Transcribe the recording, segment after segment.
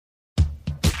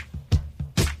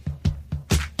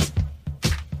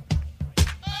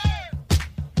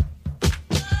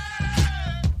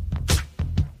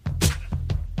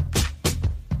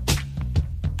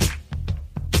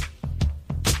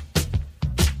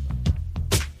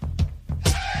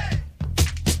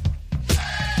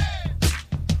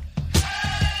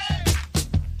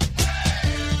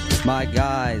My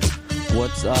guys,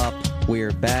 what's up?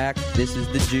 We're back. This is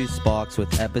the Juice Box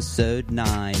with episode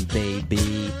 9,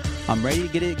 baby. I'm ready to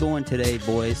get it going today,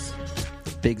 boys.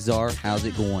 Big Czar, how's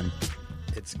it going?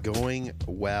 It's going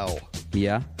well.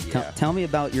 Yeah? Yeah. Tell me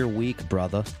about your week,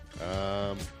 brother.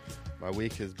 My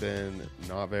week has been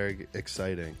not very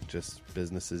exciting. Just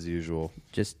business as usual.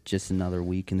 Just another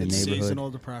week in the It's neighborhood. seasonal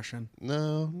depression.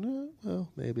 No, well,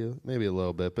 maybe a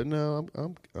little bit, but no,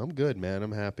 I'm good, man.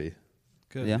 I'm happy.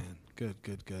 Good, Yeah. man.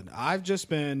 Good. I've just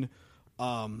been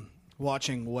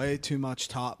watching way too much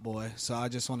Top Boy, so I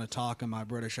just want to talk in my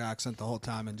British accent the whole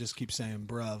time and just keep saying,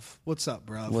 bruv. What's up,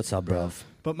 bruv? What's up, bruv?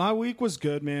 But my week was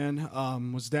good, man.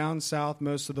 Was down south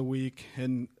most of the week,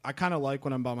 and I kind of like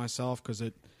when I'm by myself because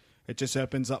it just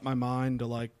opens up my mind to,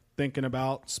 like, thinking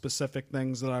about specific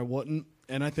things that I wouldn't.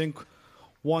 And I think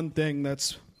one thing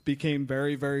that's became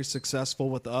very, very successful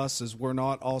with us is we're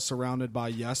not all surrounded by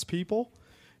yes people.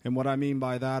 And what I mean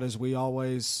by that is we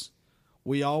always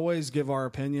give our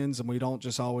opinions, and we don't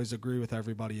just always agree with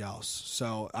everybody else.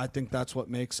 So I think that's what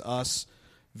makes us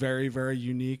very, very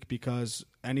unique, because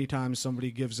anytime somebody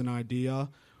gives an idea,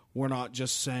 we're not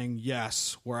just saying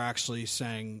yes, we're actually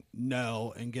saying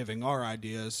no and giving our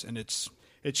ideas. And it's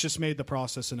just made the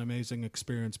process an amazing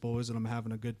experience, boys, and I'm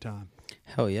having a good time.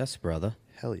 Hell yes, brother.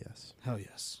 Hell yes. Hell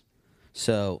yes.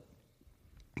 So,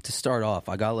 to start off,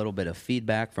 I got a little bit of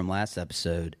feedback from last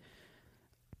episode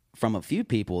from a few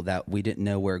people that we didn't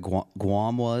know where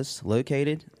Guam was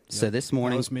located. So this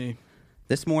morning, That was me.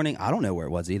 This morning, I don't know where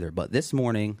it was either, but this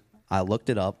morning I looked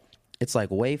it up. It's like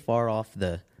way far off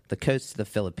the coast of the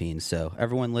Philippines. So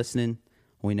everyone listening,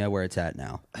 we know where it's at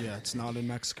now. Yeah, it's not in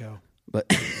Mexico.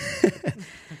 But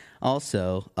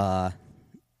also,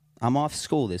 I'm off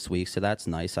school this week, so that's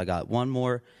nice. I got one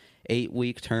more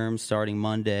 8-week term starting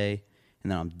Monday,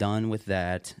 and then I'm done with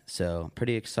that. So I'm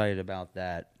pretty excited about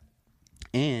that.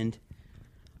 And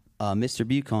Mr.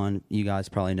 Buchan, you guys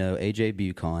probably know, AJ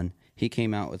Buchan, he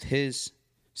came out with his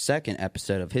second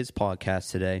episode of his podcast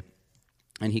today,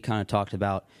 and he kind of talked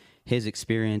about his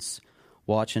experience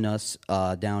watching us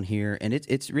down here. And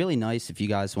it's really nice if you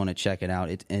guys want to check it out.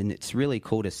 And it's really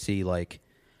cool to see, like,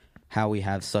 how we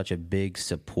have such a big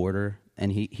supporter.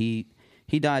 And he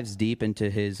dives deep into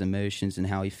his emotions and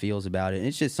how he feels about it. And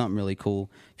it's just something really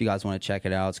cool. If you guys want to check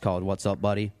it out, it's called What's Up,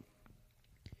 Buddy?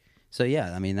 So,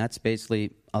 yeah, I mean, that's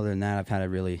basically, other than that, I've had a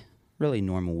really, really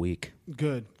normal week.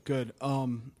 Good.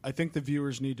 I think the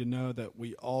viewers need to know that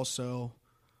we also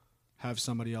have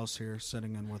somebody else here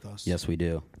sitting in with us. Yes, we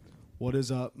do. What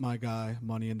is up, my guy,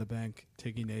 Money in the Bank,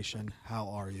 Tiggy Nation? How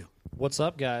are you? What's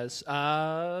up, guys?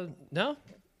 No,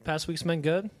 past week's been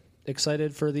good.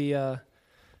 Excited for the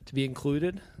to be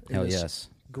included in Hell this yes.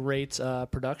 great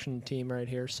production team right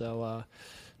here. So,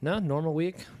 no, normal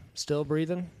week, still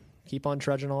breathing, keep on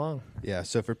trudging along. Yeah,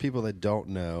 so for people that don't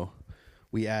know,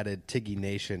 we added Tiggy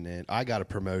Nation in. I got a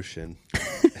promotion.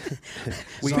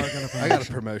 I got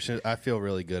a promotion. I feel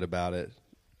really good about it.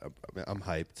 I'm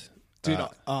hyped. Dude,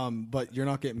 but you're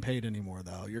not getting paid anymore,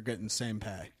 though. You're getting same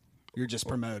pay. You're just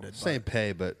promoted. Same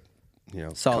pay, but,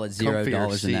 Solid come for your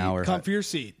 $0 an seat. hour. Come for your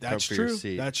seat. That's for your true.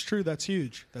 seat. That's true. That's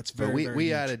huge. That's But very, very we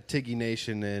huge. added Tiggy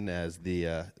Nation in as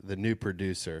the new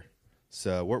producer.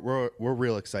 So we're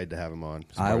real excited to have him on.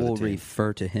 as I part of the will team.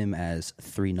 refer to him as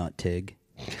 3-Nut Tig.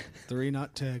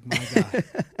 3-Nut Tig, my guy.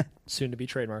 Soon to be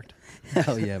trademarked.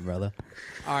 Hell yeah, brother.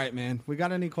 All right, man. We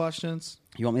got any questions?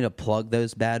 You want me to plug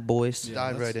those bad boys? Yeah.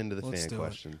 Dive let's- right into the let's fan do it.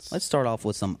 questions. Let's start off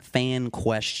with some fan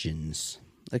questions.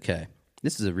 Okay,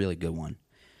 this is a really good one.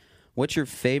 What's your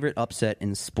favorite upset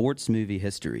in sports movie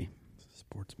history?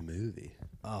 Sports movie.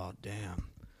 Oh, damn.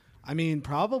 I mean,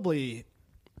 probably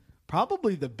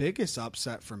the biggest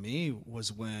upset for me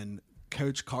was when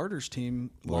Coach Carter's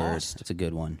team lost. That's a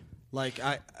good one. Like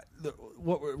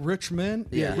Richmond?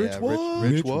 Yeah. Rich Yeah, what?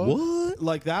 Rich what?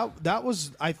 Like that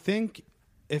was, I think,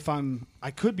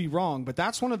 I could be wrong, but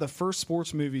that's one of the first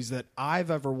sports movies that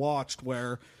I've ever watched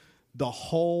where the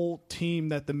whole team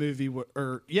that the movie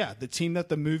the team that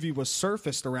the movie was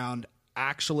surfaced around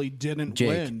actually didn't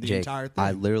win the entire thing.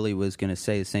 I literally was going to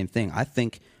say the same thing. I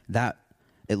think that,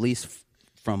 at least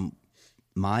from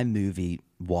my movie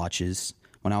watches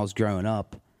when I was growing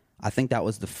up, I think that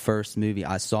was the first movie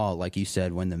I saw, like you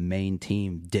said, when the main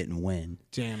team didn't win.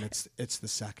 Damn, it's the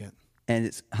second. And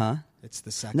it's It's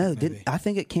the second. No, movie. I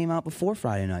think it came out before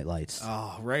Friday Night Lights.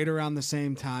 Oh, right around the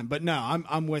same time. But no,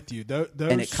 I'm with you. Those,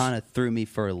 and it kind of threw me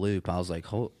for a loop. I was like,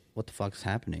 what the fuck's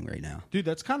happening right now? dude,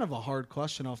 that's kind of a hard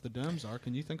question off the dome, Czar.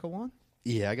 Can you think of one?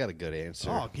 Yeah, I got a good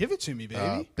answer. Oh, give it to me,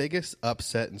 baby. Biggest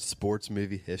upset in sports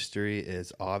movie history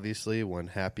is obviously when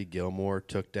Happy Gilmore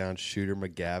took down Shooter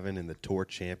McGavin in the Tour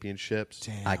Championships.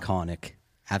 Damn. Iconic.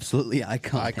 Absolutely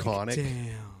iconic. Iconic.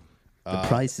 Damn. The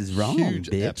price is wrong, Huge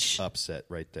bitch. upset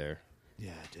right there. Yeah,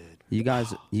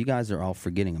 dude. You guys are all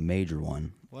forgetting a major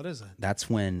one. What is it? That's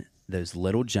when those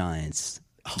little Giants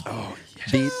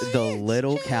beat the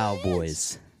little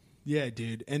Cowboys Yeah,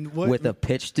 dude. And what with a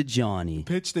pitch to Johnny.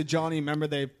 pitch to Johnny? Remember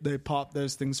they popped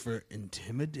those things for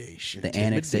intimidation. The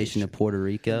annexation of Puerto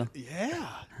Rico. Yeah.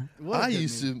 What a I good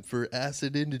used movie. him for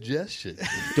acid indigestion.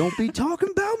 Don't be talking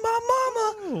about my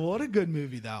mama. Oh, what a good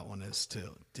movie that one is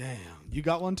too. Damn. You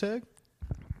got one, Tig?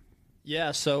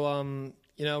 Yeah, so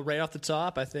right off the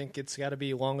top, I think it's got to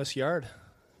be Longest Yard.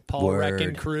 Paul Word.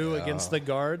 Wrecking crew against the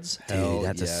guards. Dude,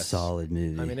 that's a yes. solid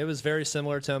movie. I mean, it was very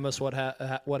similar to almost what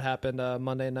happened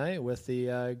Monday night with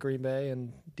the Green Bay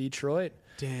and Detroit.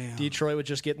 Damn. Detroit was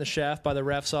just getting the shaft by the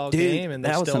refs all Dude, game, and they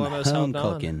that was still some almost home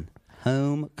held cooking.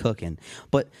 Home cooking.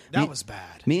 But That was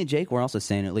bad. Me and Jake were also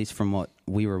saying, at least from what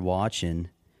we were watching,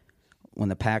 when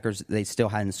the Packers, they still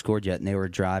hadn't scored yet, and they were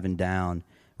driving down.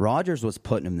 Rodgers was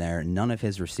putting him there, and none of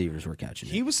his receivers were catching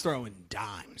He it. was throwing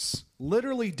dimes,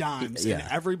 literally dimes, Yeah. and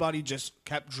everybody just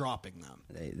kept dropping them.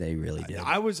 They really did.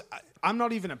 I'm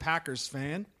not even a Packers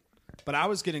fan, but I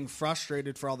was getting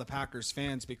frustrated for all the Packers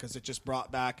fans because it just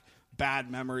brought back bad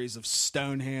memories of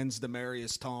Stonehands,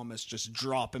 Demaryius Thomas just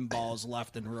dropping balls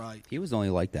left and right. He was only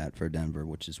like that for Denver,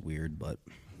 which is weird, but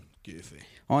Goofy.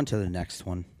 on to the next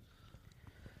one.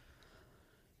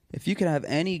 If you could have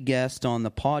any guest on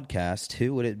the podcast,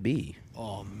 who would it be?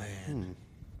 Oh man.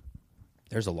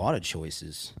 There's a lot of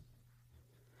choices.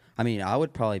 I mean, I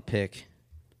would probably pick,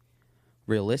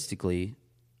 realistically,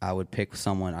 I would pick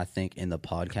someone I think in the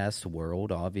podcast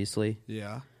world, obviously.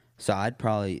 Yeah. So I'd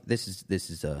probably this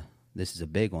is a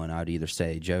big one. I'd either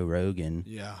say Joe Rogan,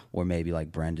 Yeah. or maybe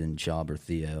like Brendan Schaub or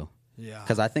Theo. Yeah.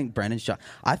 Because I think Brendan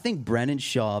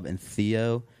Schaub and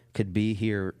Theo could be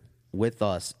here with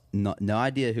us. No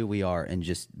idea who we are, and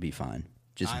just be fine.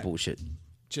 Just bullshit.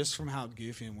 Just from how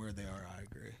goofy and weird they are, I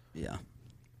agree. Yeah.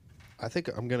 I think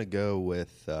I'm gonna go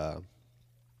with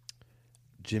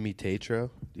Jimmy Tatro.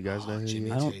 Do you guys know who Jimmy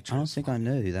he I is? don't think I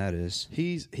know who that is.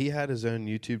 He had his own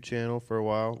YouTube channel for a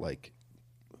while. Like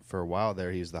for a while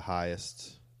there, he's the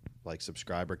highest like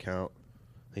subscriber count.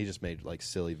 He just made like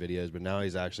silly videos, but now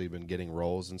he's actually been getting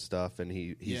roles and stuff. And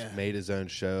he's made his own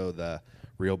show, the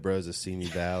Real Bros of Simi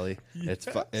Valley.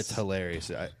 It's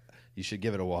hilarious. You should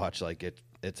give it a watch. Like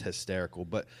it's hysterical.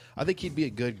 But I think he'd be a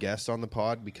good guest on the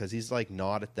pod because he's like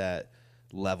not at that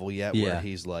level yet Yeah. where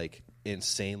he's like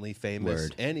insanely famous,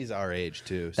 Word. and he's our age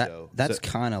too. That's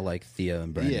kind of like Theo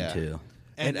and Brendan too.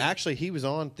 And actually, he was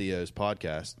on Theo's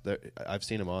podcast. I've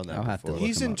seen him on that I'll have to before. look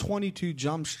He's him in up. 22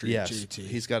 Jump Street, Yes, JT.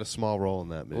 he's got a small role in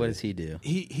that movie. What does he do?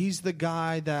 He's the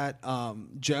guy that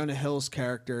Jonah Hill's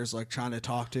character is like trying to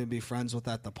talk to and be friends with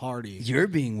at the party. You're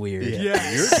being weird.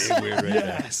 Yes. You're being weird right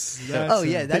Yes. Oh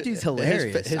yeah, that dude's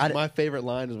hilarious. My favorite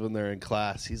line is when they're in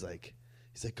class. He's like,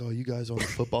 "Oh, you guys on the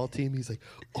football team?" He's like,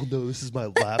 "Oh no, this is my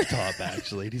laptop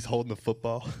actually." And he's holding the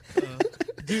football.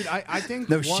 Dude, I think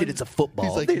no shit, it's a football.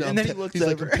 He's like, Dude, "No, and then he I'm looks he's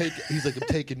like, over. I'm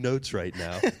taking notes right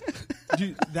now.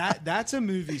 dude, that's a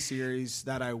movie series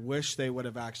that I wish they would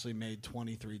have actually made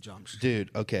 23 Jump Street. Dude,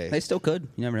 okay. They still could.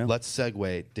 You never know. Let's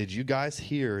segue. Did you guys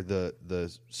hear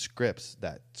the scripts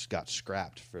that got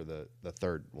scrapped for the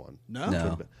third one?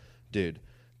 No. Dude,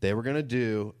 they were going to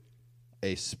do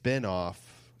a spin-off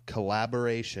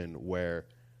collaboration where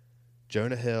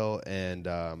Jonah Hill and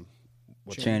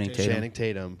Channing Tatum. Channing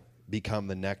Tatum become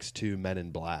the next two Men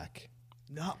in Black.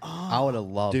 No, I would have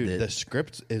loved Dude, it. the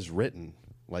script is written.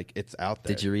 Like, it's out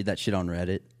there. Did you read that shit on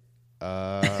Reddit?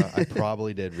 I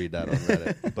probably did read that on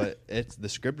Reddit. But the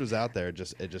script was out there. It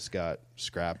just got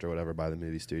scrapped or whatever by the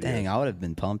movie studio. Dang, I would have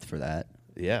been pumped for that.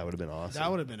 Yeah, it would have been awesome. that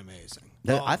would have been amazing.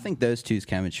 I think those two's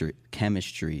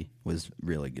chemistry was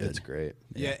really good. It's great.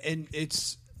 Yeah, and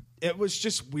it was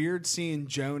just weird seeing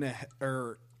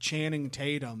Channing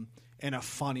Tatum in a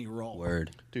funny role.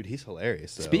 Word. Dude, he's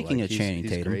hilarious. Though. Speaking Like, of he's- Channing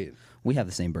he's Tatum, great. we have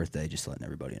the same birthday. Just letting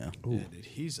everybody know. Yeah, dude,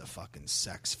 he's a fucking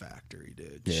sex factory,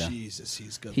 dude. Yeah. Jesus,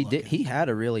 he's good. He looking. did. He had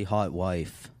a really hot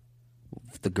wife.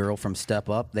 The girl from Step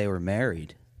Up. They were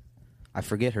married. I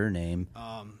forget her name.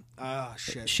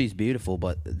 Shit. She's beautiful,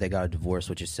 but they got a divorce,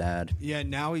 which is sad. Yeah,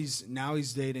 now he's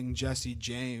dating Jesse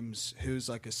James, who's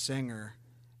like a singer,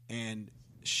 and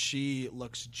she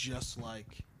looks just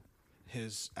like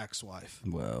his ex-wife.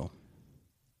 Whoa,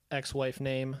 Ex-wife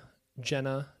name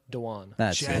Jenna Dewan.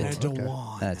 that's Jenna it.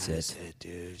 Dewan. That's That is it.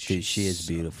 dude. Dude, she is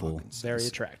so beautiful. fucking Very sexy.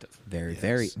 attractive. Very,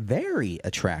 very, very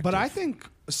attractive. But I think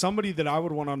somebody that I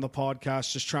would want on the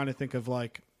podcast, just trying to think of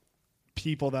like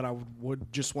people that I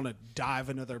would just want to dive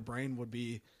into their brain, would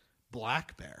be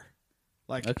Black Bear.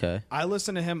 Like, Okay. I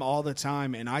listen to him all the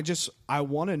time, and I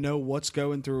want to know what's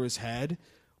going through his head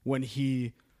when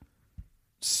he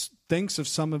thinks of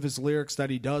some of his lyrics that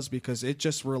he does, because it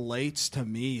just relates to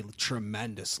me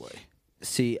tremendously.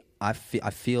 See, I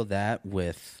feel that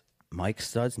with Mike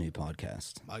Studd's new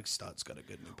podcast, Mike Studd's got a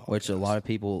good new podcast. which a lot of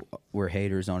people were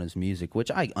haters on his music, which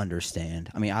I understand.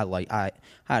 I mean, I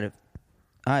had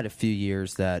a few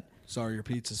years that Sorry, your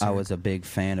pizza's I here. was a big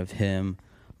fan of him,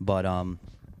 but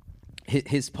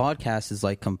his podcast is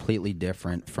like completely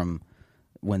different from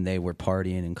when they were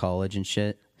partying in college and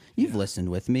shit. You've listened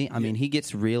with me. I mean, he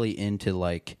gets really into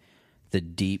like the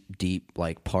deep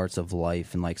like parts of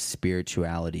life and like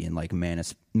spirituality and like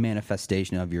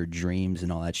manifestation of your dreams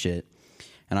and all that shit.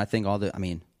 And I think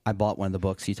I bought one of the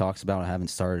books he talks about. I haven't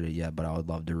started it yet, but I would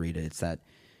love to read it. It's that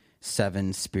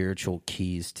 7 spiritual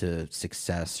keys to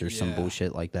success or some Yeah.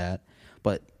 bullshit like that.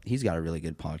 But he's got a really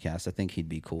good podcast. I think he'd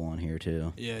be cool on here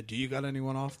too. Yeah, do you got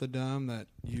anyone off the dome that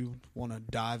you want to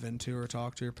dive into or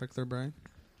talk to or pick their brain?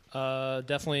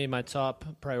 Definitely my top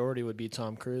priority would be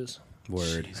Tom Cruise.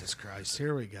 Word. Jesus Christ,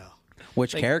 here we go.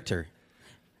 Which character?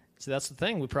 So that's the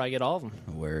thing. We probably get all of them.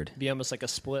 Word. Be almost like a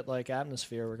split like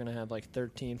atmosphere. We're gonna have like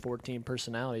 13, 14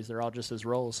 personalities. They're all just his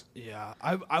roles. Yeah,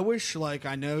 I wish, like,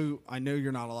 I know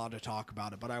you're not allowed to talk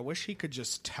about it, but I wish he could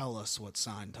just tell us what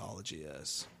Scientology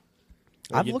is.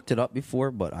 I've looked it up before,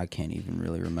 but I can't even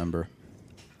really remember.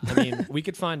 I mean, we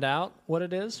could find out what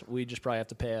it is. We just probably have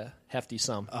to pay a hefty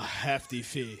sum. A hefty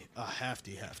fee, a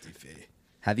hefty fee.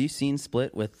 Have you seen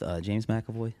Split with James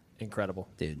McAvoy? Incredible.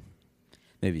 Dude,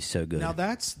 movie's so good. Now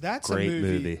that's Great a movie.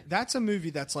 movie. That's a movie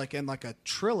that's like in like a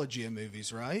trilogy of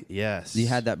movies, right? Yes. You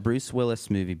had that Bruce Willis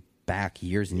movie back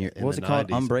years and years. in What was the it called?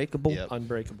 90s. Unbreakable? Yep.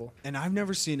 Unbreakable. And I've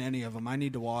never seen any of them. I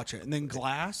need to watch it. And then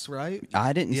Glass, right?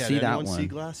 I didn't Yeah, see did that anyone one. see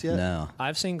Glass yet? No.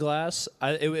 I've seen Glass.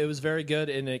 It was very good,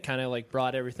 and it kind of like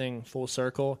brought everything full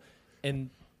circle. And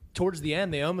towards the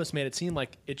end, they almost made it seem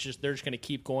like they're just going to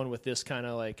keep going with this kind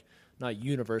of like not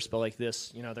universe, but like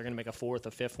this. You know, they're going to make a 4th,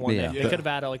 a 5th one. Yeah. They could have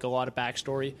added like a lot of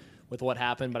backstory with what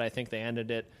happened, but I think they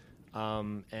ended it.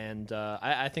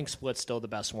 I think Split's still the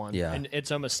best one. Yeah. And it's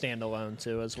almost standalone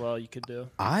too as well. You could do.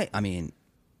 I mean,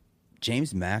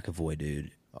 James McAvoy,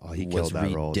 dude, he was killed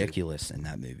that role, dude. ridiculous in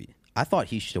that movie. I thought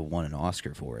he should have won an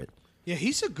Oscar for it. Yeah,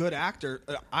 he's a good actor.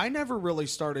 I never really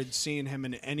started seeing him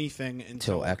in anything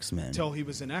until X-Men. Until he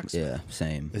was in X-Men. Yeah,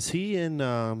 same. Is he in?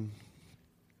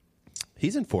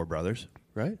 He's in Four Brothers,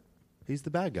 right? He's the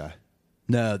bad guy.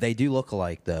 No, they do look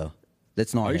alike, though.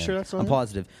 That's not Are you him. sure that's not I'm him?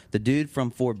 positive. The dude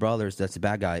from Four Brothers, that's the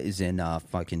bad guy, is in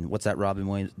fucking, what's that, Robin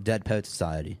Williams? Dead Poet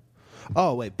Society.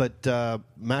 Oh wait, but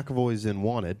McAvoy's in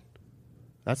Wanted.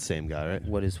 That's the same guy, right?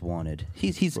 What is Wanted?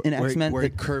 He's in Where he- X-Men. where he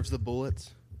curves the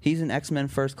bullets. He's in X-Men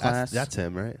First Class. That's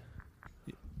him, right?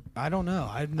 I don't know.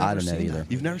 I've never I don't know seen either.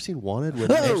 that. You've never seen Wanted with?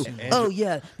 Oh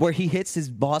yeah, where he hits his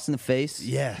boss in the face.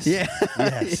 Yes. Yeah.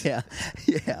 Yes.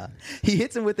 yeah. He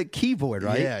hits him with a keyboard,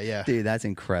 right? Yeah. Dude, that's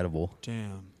incredible.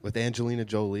 Damn. With Angelina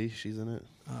Jolie, she's in it.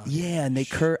 Yeah, and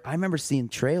I remember seeing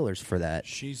trailers for that.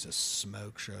 She's a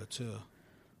smoke show, too.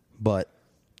 But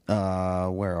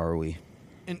where are we?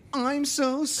 And I'm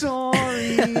so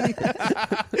sorry.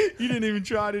 You didn't even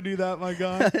try to do that, my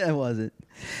guy. I wasn't.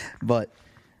 But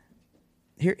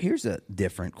here's a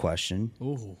different question.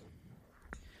 Ooh.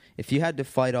 If you had to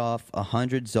fight off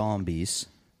 100 zombies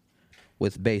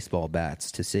with baseball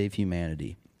bats to save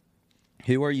humanity,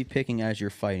 who are you picking as your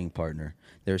fighting partner?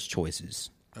 There's choices.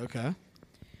 Okay.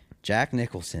 Jack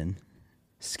Nicholson,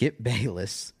 Skip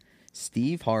Bayless,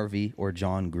 Steve Harvey, or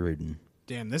John Gruden.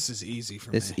 Damn, this is easy for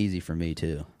This is me. easy for me,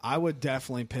 too. I would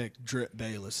definitely pick Drip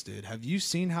Bayless, dude. Have you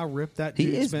seen how ripped that He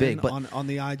dude's is been big, but- on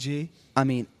the IG? I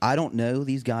mean, I don't know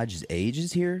these guys'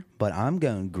 ages here, but I'm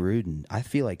going Gruden. I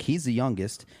feel like he's the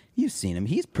youngest. You've seen him.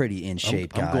 He's pretty in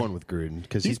shape guy. I'm going with Gruden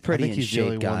because He's pretty I think in he's the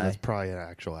only shape one guy. that's probably an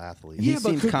actual athlete. He Yeah, but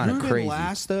seems could kinda Gruden crazy.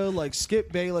 last though? Like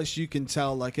Skip Bayless, you can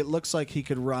tell. Like it looks like he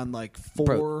could run like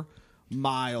 4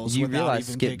 miles. You without realize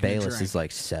even Skip taking a Bayless drink. is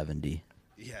like 70.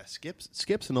 Yeah,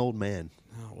 Skip's an old man.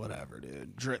 Oh, whatever,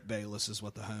 dude. Drip Bayless is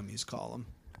what the homies call him.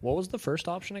 What was the first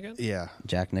option again? Yeah,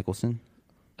 Jack Nicholson?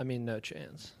 I mean, no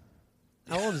chance.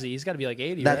 How old is he? He's got to be like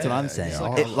 80. That's right? what I'm saying. he's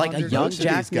Like, like a 100. young Most of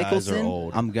Jack these guys are Nicholson,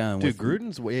 old. I'm going dude. with.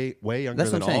 Gruden's way younger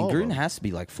That's what than I'm saying. all of Gruden them. has to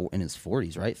be like in his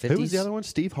 40s, right? 50s? Who was the other one?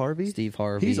 Steve Harvey. Steve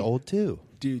Harvey. He's old too.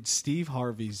 Dude, Steve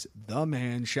Harvey's the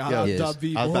man. Shout Yeah, out he is.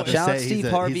 W. I was about to Shout out say, Steve he's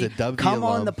a Harvey. W Come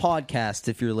on alum. the podcast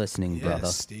if you're listening, brother.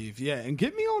 Yes, Steve. Yeah, and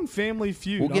get me on Family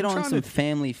Feud. We'll get I'm on trying some to-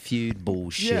 Family Feud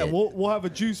bullshit. Yeah, we'll have a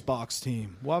juice box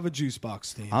team.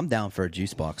 I'm down for a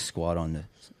juice box squad on the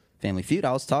Family Feud.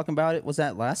 I was talking about it. Was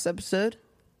that last episode?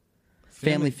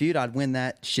 Family Feud, I'd win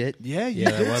that shit. Yeah, you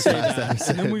Yeah, that did was say last that. episode.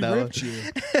 And then we That ripped was-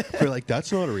 you. We're like,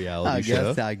 that's not a reality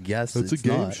show. I guess That's it's a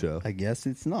game not. show. I guess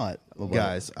it's not.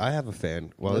 Guys, I have a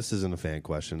fan. Well, this isn't a fan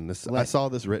question. I Let- saw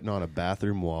this written on a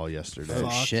bathroom wall yesterday. Oh,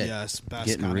 Fuck shit. yes, best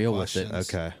Getting kind of real with it.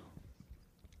 questions. Okay.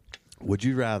 Would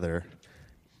you rather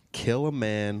kill a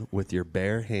man with your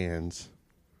bare hands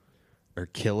or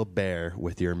kill a bear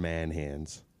with your man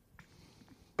hands?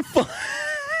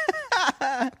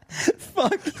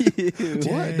 Fuck you.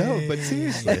 What? No, but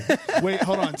seriously. Wait,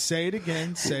 hold on. Say it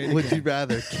again. Say it Would again. you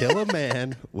rather kill a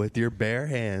man with your bare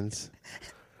hands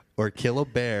or kill a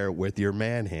bear with your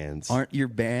man hands? Aren't your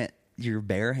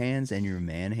bare hands and your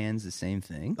man hands the same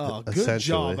thing? Oh, good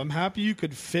Essentially. job. I'm happy you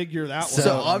could figure that one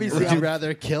So out. obviously Would I you would-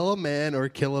 rather kill a man or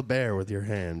kill a bear with your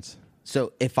hands?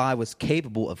 So if I was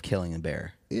capable of killing a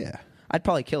bear, Yeah. I'd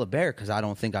probably kill a bear because I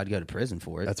don't think I'd go to prison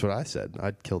for it. That's what I said.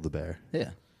 I'd kill the bear.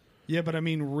 Yeah. Yeah, but I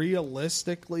mean,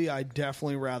 realistically, I'd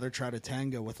definitely rather try to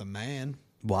tango with a man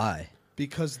Why?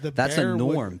 because the That's bear a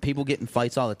norm. Would, People get in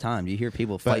fights all the time. Do you hear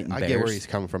people But fighting I bears? get where he's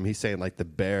coming from. He's saying like the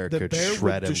bear The could bear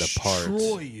shred would him to parts.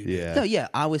 destroy you, dude. Yeah. No, yeah,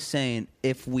 I was saying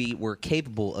if we were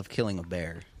capable of killing a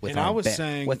bear with And our I was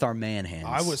saying- with our man hands.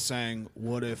 I was saying,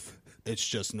 what if it's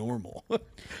just normal?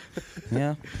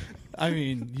 yeah. I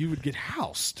mean, you would get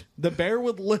housed. The bear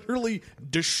would literally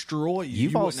destroy you.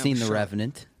 You've You all wouldn't have seen a The shot.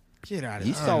 Revenant. Get out of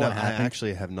You here. saw No, what I happened.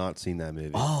 actually have not seen that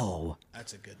movie. Oh,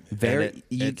 That's a good movie. And very.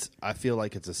 it's. I feel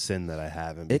like it's a sin that I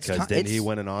haven't It's because ki- didn't he it's-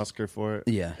 win an Oscar for it?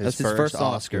 Yeah, that's his first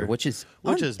Oscar, which is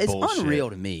it's it's bullshit.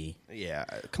 unreal to me. Yeah,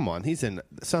 come on. He's in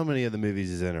so many of the movies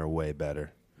he's in are way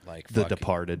better. Like The fucking-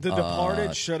 Departed. The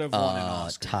Departed should have won an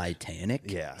Oscar. Titanic.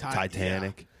 yeah, Ti-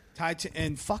 Titanic. yeah.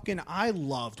 And fucking, I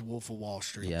loved Wolf of Wall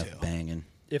Street Yeah, too. banging.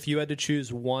 If you had to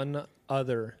choose one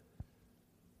other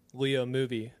Leo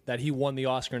movie that he won the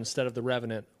Oscar instead of The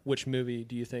Revenant, which movie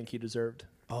do you think he deserved?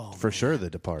 Oh, For sure, The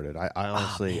Departed. I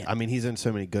honestly, man. I mean, he's in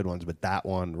so many good ones, but that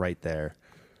one right there.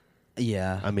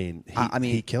 Yeah, I mean, I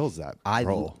mean, he kills that I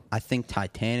role. I think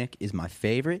Titanic is my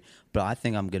favorite, but I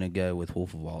think I'm gonna go with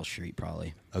Wolf of Wall Street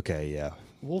probably. Okay, yeah.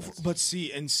 Wolf, but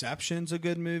see, Inception's a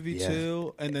good movie Yeah.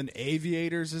 too, and then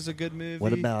Aviators is a good movie.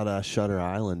 What about Shutter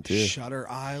Island too? Shutter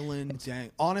Island?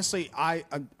 Dang, honestly,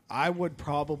 I would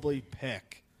probably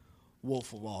pick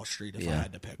Wolf of Wall Street if I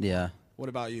had to pick. one. Yeah. What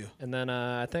about you? And then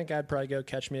I think I'd probably go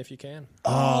Catch Me If You Can.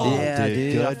 Oh, yeah,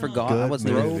 dude, I forgot. I good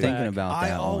wasn't even movie. thinking about I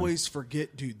that. one. always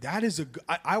forget, dude. That is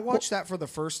I watched that for the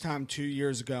first time 2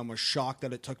 years ago and was shocked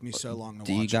that it took me so long to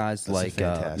Do watch you guys That's a like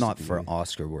fantastic not for movie.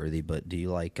 Oscar worthy, but do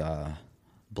you like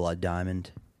Blood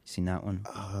Diamond? Seen that one?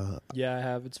 Yeah, I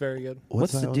have. It's very good.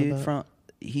 What's the that one dude about? from?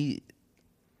 He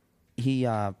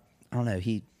I don't know.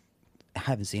 I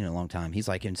haven't seen it in a long time. He's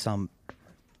like in some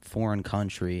foreign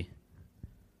country.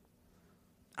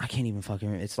 I can't even fucking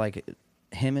remember. It's like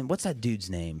him and what's that dude's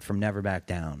name from Never Back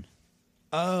Down?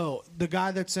 Oh, the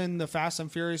guy that's in the Fast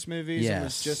and Furious movies and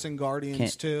was Yes. just in Guardians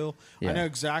Can't- too. I yeah. know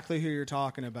exactly who you're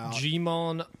talking about.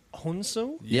 Jimon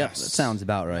Honsu? Yep, that sounds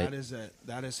about right. That is it.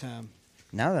 That is him.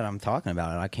 Now that I'm talking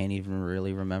about it, I can't even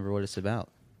really remember what it's about.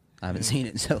 I haven't seen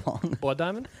it in so long. Blood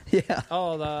Diamond? Yeah.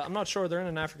 Oh, I'm not sure. They're in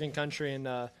an African country,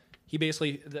 and he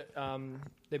basically,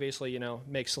 they basically,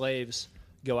 make slaves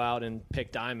go out and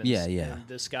pick diamonds. Yeah, yeah. And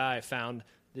this guy found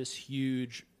this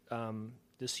huge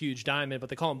diamond, but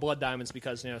they call them blood diamonds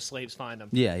because slaves find them.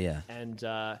 Yeah, yeah.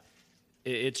 And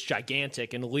it's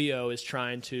gigantic, and Leo is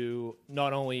trying to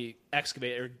not only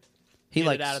excavate or He get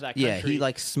like it out of that yeah, country. he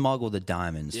like smuggled the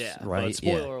diamonds. yeah, right. But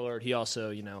spoiler alert, he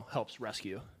also helps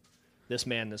rescue this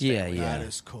man, this Yeah, family. yeah. That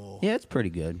is cool. Yeah, it's pretty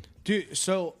good. Dude,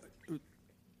 so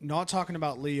not talking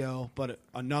about Leo, but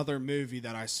another movie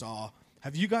that I saw.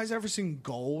 Have you guys ever seen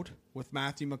Gold with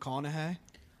Matthew McConaughey?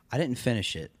 I didn't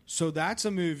finish it. So that's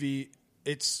a movie.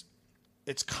 It's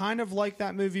kind of like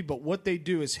that movie, but what they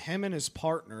do is him and his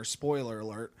partner, spoiler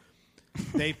alert,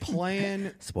 they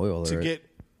plan Spoiler to alert. get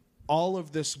all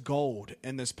of this gold,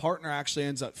 and this partner actually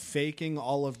ends up faking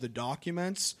all of the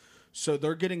documents. So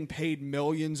they're getting paid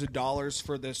millions of dollars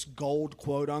for this gold,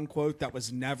 quote unquote, that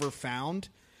was never found.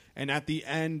 And at the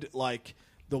end, like,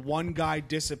 the one guy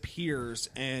disappears,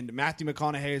 and Matthew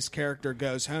McConaughey's character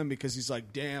goes home because he's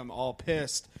like, damn, all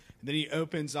pissed. And then he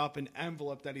opens up an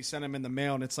envelope that he sent him in the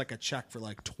mail, and it's like a check for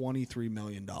like $23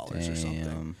 million or something.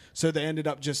 Damn. So they ended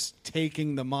up just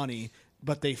taking the money,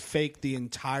 but they faked the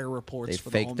entire reports They for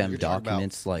faked the them whole movie.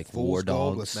 documents like Fool's war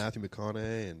Gold dogs. with Matthew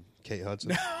McConaughey and Kate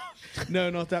Hudson. No,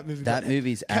 not that movie. That but-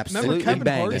 movie's Remember absolutely Kevin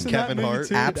banging. Hart's in that Kevin movie Hart?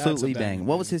 too? That's a Absolutely bang bang.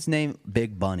 What was his name?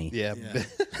 Big Bunny. Yeah. Yeah.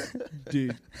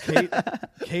 Dude,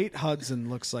 Kate Hudson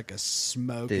looks like a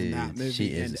smoke in that Dude, movie she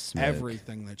is and a smoke.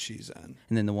 everything that she's in.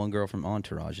 And then the one girl from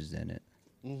Entourage is in it.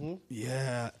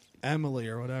 Yeah. Emily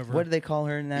or whatever. What do they call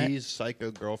her in that? He's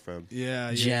psycho girlfriend.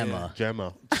 Yeah, Gemma.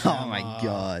 Gemma. Oh my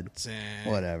god.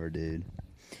 Dang. Whatever, dude.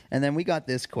 And then we got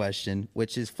this question,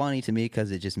 which is funny to me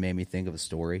because it just made me think of a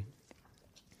story.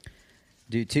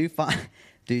 Do two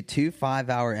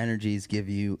 5-hour energies give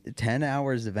you 10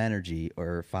 hours of energy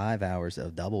or 5 hours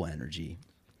of double energy?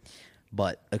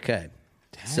 But okay,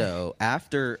 so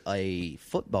after a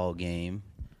football game,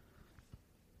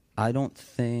 I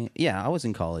was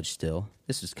in college still.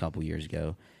 This was a couple years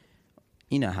ago.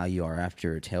 You know how you are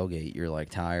after a tailgate, you're like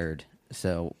tired.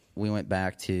 So we went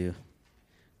back to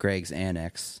Greg's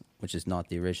Annex, which is not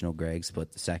the original Greg's,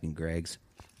 but the second Greg's.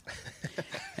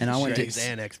 And I went Greg's to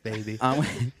Annex, baby.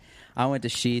 I went to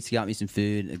Sheetz, got me some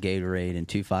food, a Gatorade, and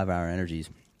 2 5-hour energies.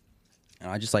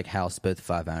 And I just like housed both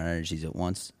 5-hour energies at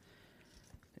once.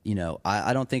 You know,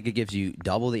 I don't think it gives you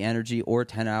double the energy or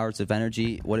 10 hours of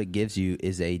energy. What it gives you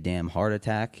is a damn heart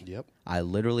attack. Yep. I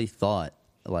literally thought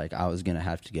like I was going to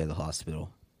have to go to the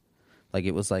hospital. Like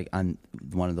it was like I'm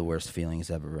one of the worst feelings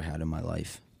I've ever had in my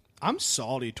life. I'm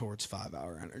salty towards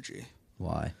 5-hour energy.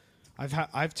 Why?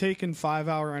 I've taken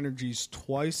 5-hour energies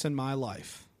twice in my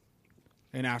life,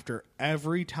 and after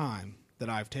every time that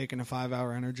I've taken a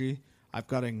 5-hour energy, I've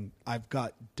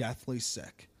got deathly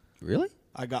sick. Really?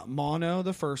 I got mono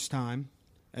the first time,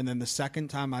 and then the second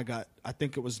time I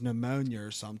think it was pneumonia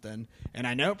or something. And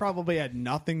I know it probably had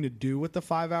nothing to do with the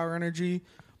 5-hour energy,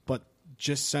 but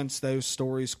just since those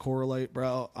stories correlate,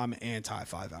 bro, I'm anti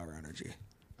 5-hour energy.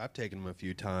 I've taken them a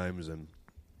few times, and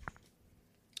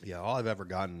yeah, all I've ever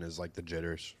gotten is like the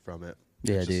jitters from it.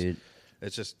 Yeah, dude.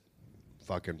 It's just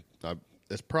fucking.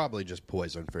 It's probably just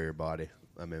poison for your body.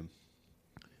 I mean,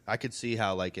 I could see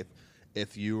how like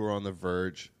if you were on the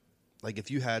verge, like if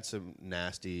you had some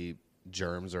nasty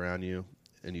germs around you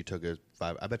and you took a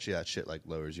 5, I bet you that shit like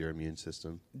lowers your immune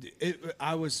system. It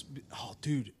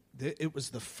was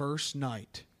the first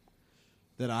night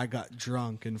that I got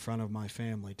drunk in front of my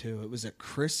family too. It was at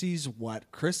Chrissy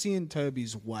and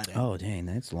Toby's wedding. Oh, dang,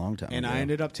 that's a long time And ago. I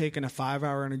ended up taking a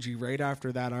 5-hour energy right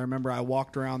after that. I remember I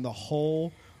walked around the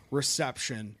whole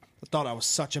reception. I thought I was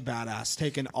such a badass,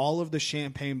 taking all of the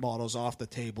champagne bottles off the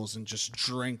tables and just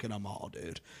drinking them all,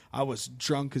 dude. I was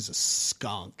drunk as a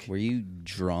skunk. Were you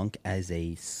drunk as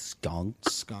a skunk?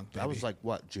 Skunk, baby. That was like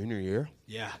what, junior year?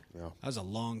 Yeah. That was a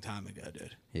long time ago,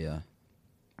 dude. Yeah.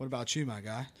 What about you, my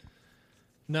guy?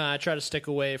 No, I try to stick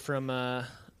away from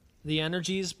the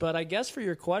energies, but I guess for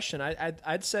your question,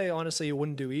 I'd say honestly you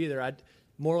wouldn't do either. I'd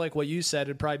more like what you said.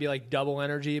 It'd probably be like double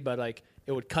energy, but like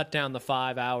it would cut down the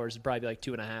 5 hours. It'd probably be like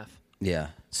 2.5. Yeah.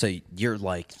 So you're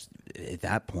like, at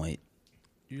that point,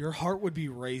 Your heart would be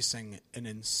racing an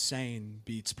insane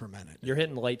beats per minute. You're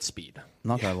hitting light speed. I'm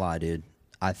not gonna lie, dude.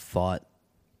 I thought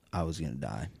I was gonna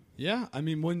die. Yeah, I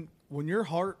mean when your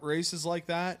heart races like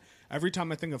that, every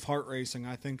time I think of heart racing,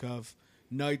 I think of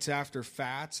nights after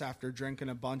fats, after drinking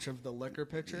a bunch of the liquor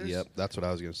pitchers. Yep, that's what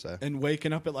I was gonna say. And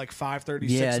waking up at like 5:36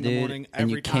 Yeah, in the dude, morning and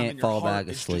every you time, can't and your fall heart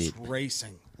back is asleep. just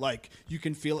racing. Like you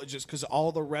can feel it just because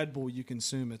all the Red Bull you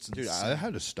consume. It's Dude, insane. I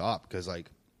had to stop because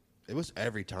like it was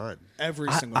every time. Every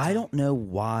single time. I don't know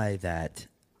why that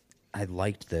I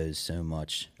liked those so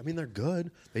much. I mean, they're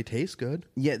good. They taste good.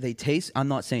 Yeah, they taste. I'm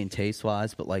not saying taste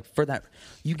wise, but like for that,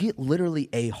 you get literally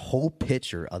a whole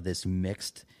pitcher of this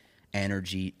mixed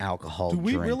energy alcohol Do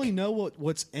we drink. really know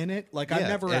what's in it? Like I've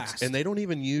never asked. And they don't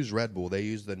even use Red Bull. They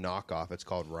use the knockoff. It's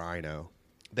called Rhino.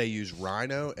 They use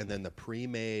Rhino and then the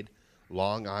pre-made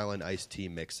Long Island iced tea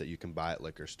mix that you can buy at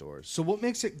liquor stores. So what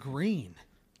makes it green?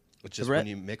 It's just Red- when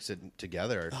you mix it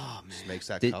together, it just makes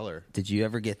that Did, color. did you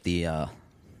ever Adios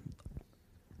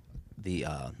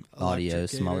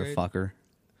Gatorade? motherfucker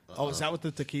Oh, is that with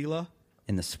the tequila?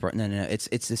 in the Sprite? No,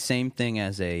 it's the same thing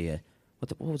as a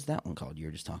what was that one called? You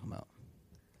were just talking about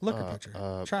Liquor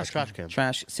pitcher. Trash can.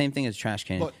 trash. Same thing as trash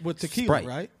can, But with tequila, Sprite.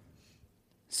 right?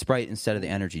 Sprite instead of the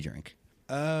energy drink.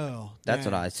 Oh. That's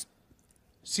dang. what I.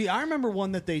 See, I remember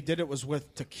one that they did it was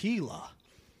with tequila.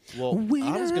 Well, When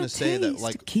I was I going to say that taste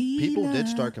like people tequila. did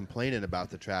start complaining about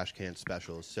the trash can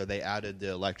specials, so they added the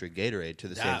electric Gatorade to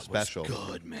the same That was special,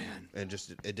 good, man. and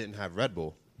just it didn't have Red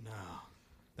Bull. No.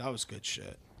 That was good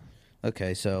shit.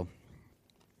 Okay, so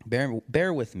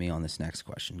bear with me on this next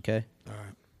question, okay? All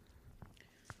right.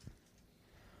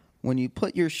 When you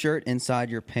put your shirt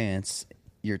inside your pants,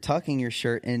 you're tucking your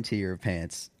shirt into your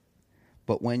pants.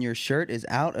 But when your shirt is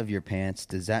out of your pants,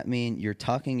 does that mean you're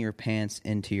tucking your pants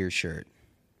into your shirt?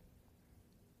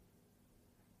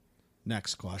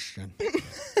 Next question.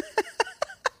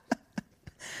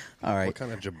 All right. What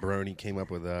kind of jabroni came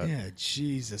up with that? Yeah,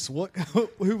 Jesus. What?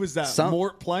 Who was that? Some-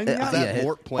 Mort Plania? Is that yeah,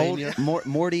 Mort Plania?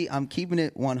 Morty, I'm keeping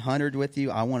it 100 with you.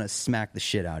 I want to smack the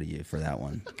shit out of you for that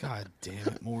one. God damn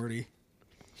it, Morty.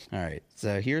 All right.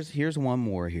 So here's one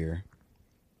more here.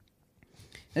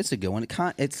 It's a good one.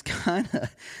 It's kind of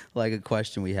like a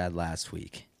question we had last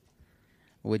week.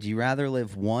 Would you rather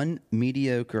live one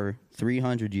mediocre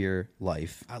 300-year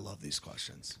life I love these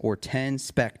questions. or 10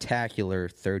 spectacular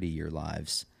 30-year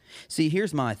lives? See,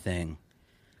 here's my thing.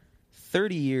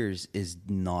 30 years is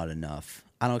not enough.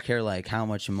 I don't care like how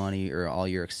much money or all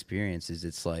your experiences.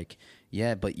 It's like,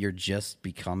 yeah, but you're just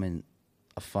becoming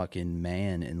a fucking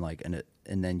man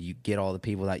and then you get all the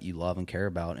people that you love and care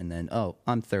about and then, oh,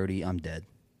 I'm 30, I'm dead.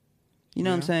 You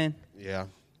know what I'm saying? Yeah.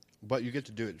 But you get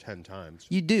to do it 10 times.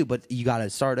 You do, but you got to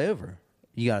start over.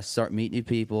 You got to start meeting new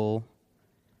people,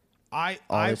 all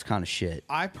this kind of shit.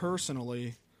 I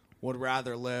personally would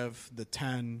rather live the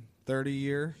 10, 30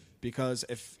 year because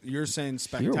if you're saying You're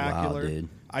spectacular, wild, dude.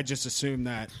 I just assume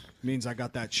that means I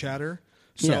got that cheddar.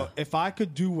 So Yeah. if I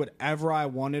could do whatever I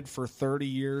wanted for 30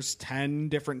 years, 10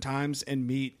 different times, and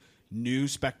meet new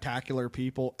spectacular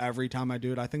people every time I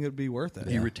do it, I think it would be worth it.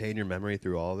 You retain your memory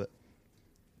through all of it.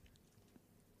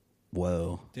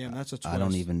 Whoa. Damn, that's a twist. I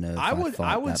don't even know if I would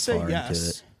thought that say far into yes.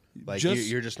 it. Like Just-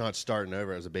 you're just not starting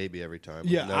over as a baby every time.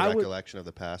 Yeah, no I would- recollection of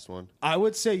the past one. I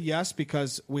would say yes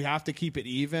because we have to keep it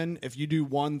even. If you do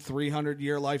one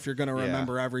 300-year life, you're going to Yeah.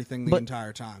 remember everything the But-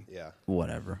 entire time. Yeah.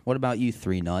 Whatever. What about you,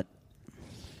 Three Nut?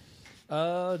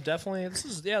 Definitely. This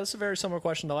is a very similar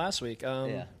question to last week.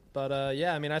 Yeah. But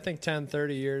yeah, I mean, I think 10,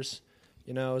 30 years,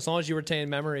 as long as you retain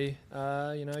memory,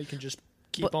 you can just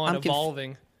keep But on I'm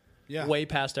evolving Yeah. way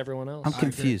past everyone else. I'm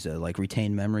confused though. Like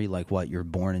retain memory, like what? You're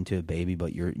born into a baby,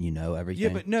 but you know everything. Yeah,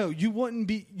 but no, you wouldn't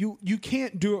be. You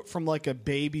can't do it from like a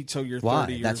baby till you're 30 why?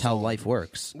 years That's how old. life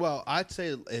works. Well, I'd say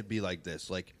it'd be like this.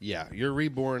 Like, yeah, you're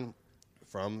reborn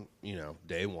from,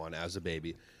 day one as a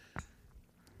baby.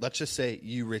 Let's just say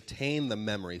you retain the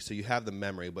memory, so you have the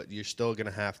memory, but you're still going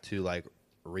to have to, like,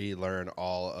 relearn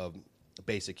all of the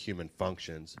basic human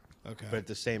functions. Okay. But at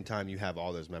the same time, you have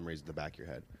all those memories in the back of your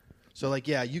head. So, like,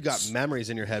 yeah, you got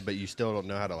memories in your head, but you still don't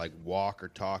know how to, like, walk or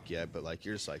talk yet. But, like,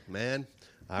 you're just like, man,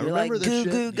 I You're remember like, this goo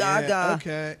shit. goo gaga.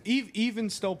 Okay. Even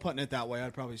still putting it that way,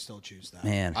 I'd probably still choose that.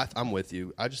 Man, I'm with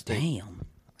you. I just think damn.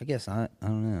 I guess I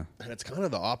don't know. And it's kind of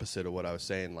the opposite of what I was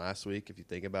saying last week, if you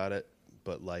think about it.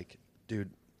 But, like, dude,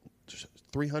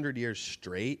 300 years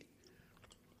straight,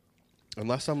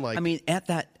 unless I'm, like, I mean,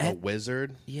 a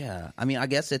wizard. yeah. I mean, I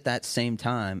guess at that same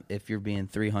time, if you're being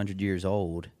 300 years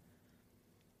old,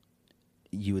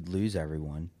 you would lose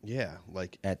everyone. Yeah,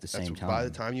 like, At the same By the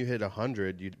time. time you hit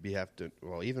 100,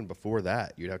 even before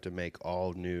that, you'd have to make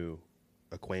all new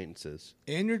acquaintances.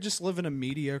 And you're just living a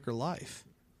mediocre life.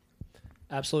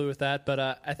 Absolutely with that. But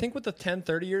I think with the 10,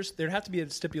 30 years, there'd have to be a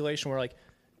stipulation where, like,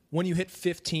 when you hit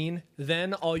 15,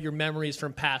 then all your memories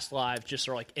from past lives just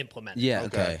are, like, implemented. Yeah.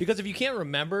 Okay. Because if you can't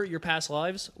remember your past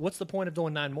lives, what's the point of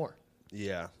doing 9 more?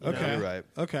 Yeah, Okay. you're right.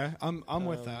 Okay. I'm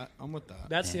with that. I'm with that.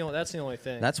 That's the only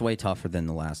thing. That's way tougher than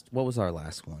the last. What was our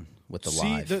last one with the See,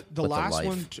 life? the With last life.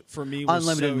 one for me was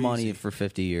Unlimited so money easy. for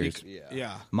 50 years.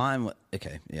 Yeah. Mine.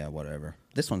 Okay. Yeah. Whatever.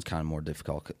 This one's kind of more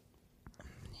difficult.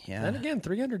 Yeah. Then again,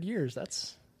 300 years,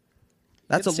 that's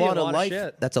That's a get to see lot a of lot of life.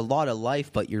 shit. That's a lot of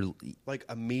life, but you're Like,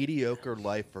 a mediocre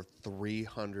life for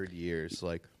 300 years.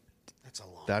 Like, That's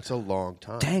a long. a long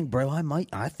time. dang, bro.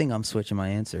 I think I'm switching my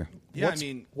answer. Yeah, what's, I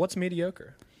mean, what's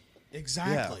mediocre?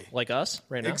 exactly. Like us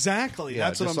right now? Exactly. Yeah,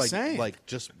 That's what just I'm like, saying. Like,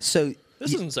 just... So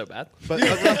This isn't so bad. But,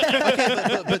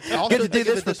 but also get to do think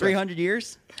of this it for way. 300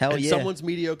 years? Hell And yeah. someone's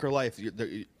mediocre life,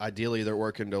 ideally they're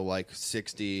working to like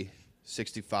 60,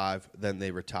 65, then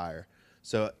they retire.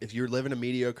 So if you're living a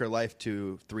mediocre life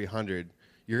to 300,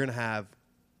 you're going to have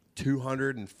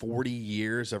 240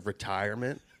 years of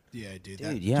retirement. yeah, dude.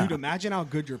 Dude, yeah. Dude, imagine how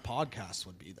good your podcast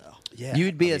would be, though. Yeah.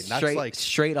 You'd be a that's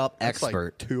straight up that's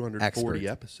expert. Like 240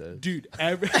 expert. episodes. Dude,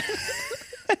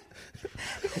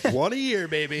 One a year,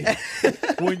 baby.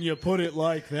 when you put it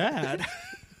like that,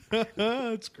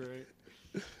 that's great.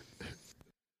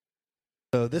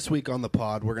 So this week on the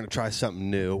pod, we're going to try something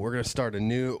new. We're going to start a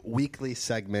new weekly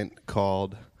segment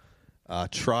called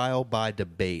Trial by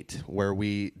Debate, where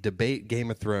we debate Game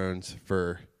of Thrones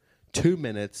for 2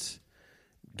 minutes,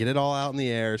 get it all out in the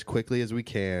air as quickly as we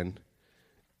can,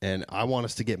 and I want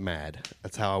us to get mad.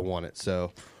 That's how I want it.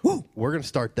 So we're going to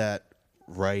start that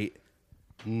right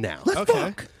now.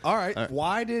 Okay. All right.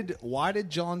 Why did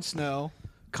Jon Snow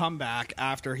comeback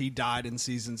after he died in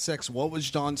season 6. What was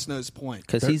Jon Snow's point?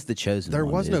 Because he's the chosen There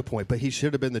one. was dude. no point, but he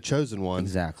should have been the chosen one.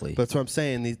 Exactly. But that's what I'm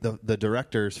saying. The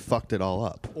directors fucked it all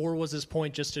up. Or was his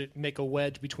point just to make a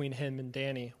wedge between him and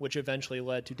Danny, which eventually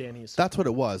led to Danny's? That's what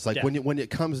it was. Like Yeah. when it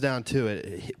comes down to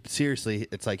it, seriously,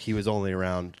 it's like he was only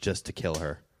around just to kill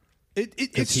her It's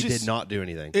because he just, did not do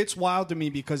anything. It's wild to me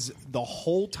because the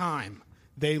whole time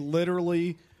they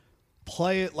literally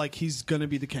play it like he's going to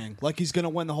be the king, like he's going to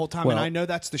win the whole time. Well- and I know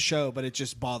that's the show, but it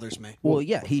just bothers me. Well,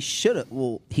 yeah, he should have.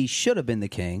 Well, he should have been the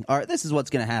king. All right, this is what's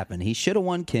going to happen. He should have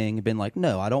won king. Been like,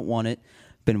 no, I don't want it.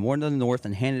 Been warned of the North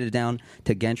and handed it down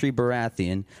to Gendry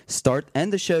Baratheon.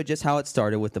 End the show just how it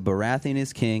started with the Baratheon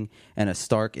is king and a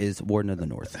Stark is Warden of the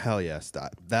North. Hell yes,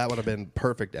 that would have been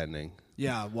perfect ending.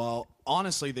 Yeah, well,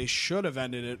 honestly, they should have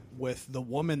ended it with the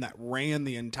woman that ran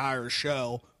the entire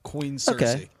show, Queen Cersei.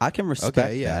 Okay, I can respect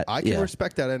Okay, yeah, that. I can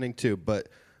respect that ending too. But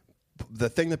the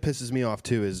thing that pisses me off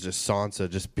too is just Sansa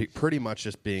pretty much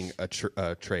just being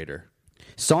a traitor.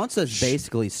 Sansa's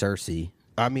basically Cersei.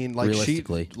 I mean, like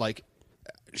Realistically.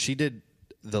 she did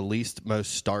the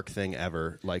most Stark thing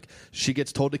ever. Like she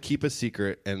gets told to keep a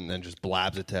secret and then just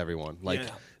blabs it to everyone. Like Yeah.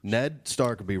 Ned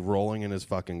Stark would be rolling in his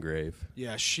fucking grave.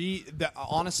 Yeah,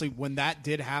 honestly, when that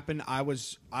did happen, I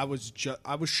was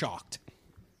shocked.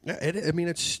 Yeah, I mean,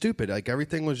 it's stupid. Like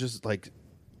everything was just like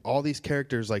all these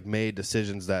characters like made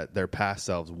decisions that their past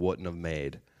selves wouldn't have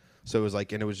made. So it was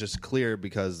like, and it was just clear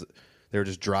because they were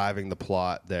just driving the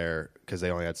plot there because they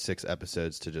only had 6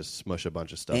 episodes to just smush a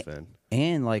bunch of stuff in.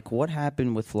 And like, what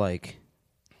happened with like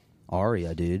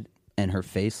Arya, dude, and her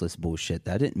faceless bullshit?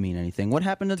 That didn't mean anything. What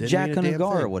happened to Didn't Jack mean a damn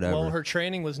Gunnagar or thing. whatever? Well, her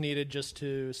training was needed just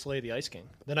to slay the Ice King,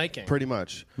 the Night King. Pretty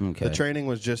much. Okay. The training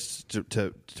was just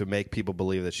to make people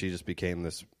believe that she just became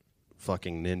this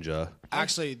fucking ninja.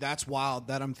 Actually, that's wild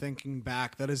that I'm thinking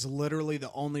back. That is literally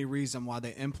the only reason why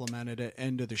they implemented it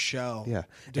into the show. Yeah.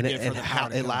 to And give her the power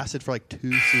to it come. lasted for like 2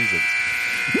 seasons.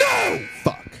 No!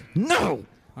 Fuck. No,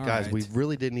 Guys, right. we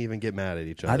really didn't even get mad at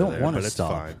each other. I don't there, wanna but it's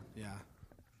stop. fine. Yeah.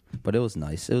 but it was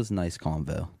nice. It was a nice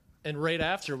convo. And right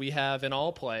after, we have an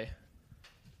all play.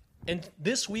 And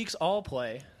this week's all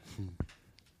play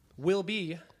will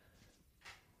be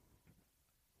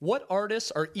what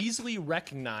artists are easily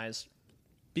recognized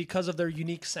because of their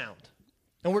unique sound.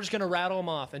 And we're just going to rattle them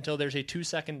off until there's a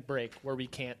 2-second break where we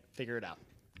can't figure it out.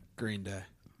 Green Day.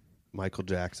 Michael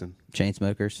Jackson,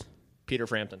 Chainsmokers, Peter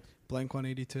Frampton, Blink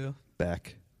 182.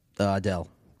 Beck, Adele,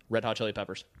 Red Hot Chili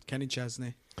Peppers, Kenny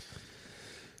Chesney.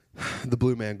 the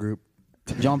Blue Man Group.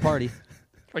 John Party,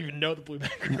 I don't even know the Blue Man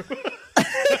Group.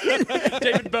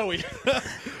 David Bowie.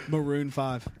 Maroon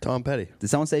 5. Tom Petty. Did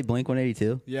someone say Blink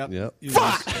 182? Yep. Yep.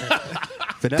 Fuck!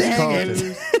 Vanessa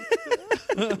Dang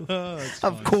Carlton.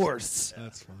 Of course.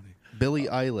 That's funny. Billie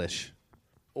Eilish.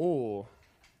 Oh,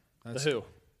 the Who.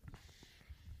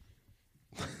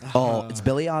 Oh, it's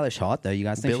Billie Eilish hot though. You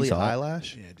guys think Billie she's hot?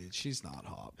 Eyelash. Yeah, dude, she's not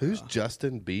hot. Who's bro.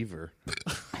 Justin Bieber?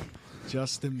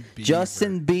 Justin Bieber?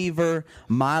 Justin Bieber,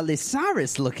 Miley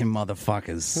Cyrus looking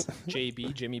motherfuckers.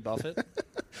 JB, Jimmy Buffett.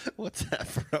 What's that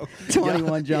from?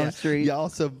 21 Jump Street. Y'all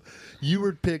some. You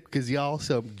were picked because y'all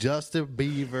some Justin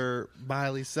Bieber,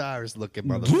 Miley Cyrus looking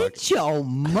motherfuckers. Get your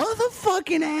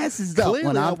motherfucking asses up Clearly,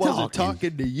 when I I'm wasn't talking.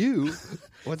 talking to you.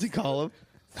 What's he call him?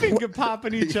 Finger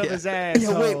popping each other's ass.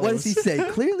 Yeah, wait, what does he say?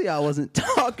 Clearly, I wasn't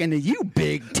talking to you,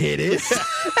 big titties.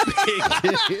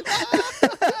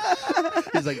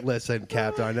 He's like, listen,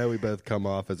 Captain, I know we both come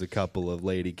off as a couple of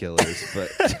lady killers,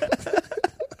 but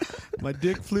My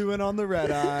dick flew in on the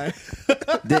red eye.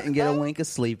 Didn't get a wink of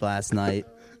sleep last night.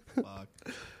 Fuck.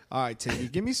 All right,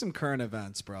 Tiggy, give me some current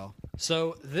events, bro.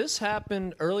 So this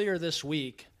happened earlier this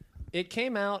week. It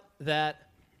came out that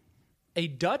a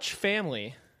Dutch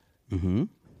family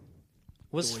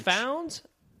was found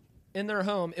in their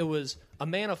home. It was a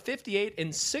man of 58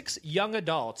 and 6 young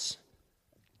adults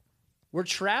were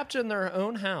trapped in their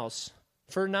own house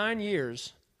for 9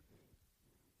 years,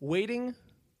 waiting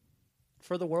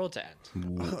for the world to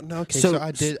end. no. Okay, So-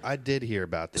 so I did hear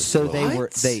about this. So a little. they were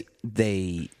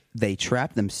What? they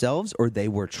trapped themselves, or they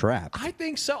were trapped. I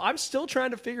think so. I'm still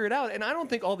trying to figure it out, and I don't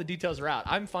think all the details are out.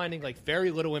 I'm finding like very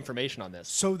little information on this.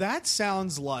 So that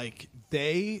sounds like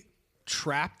they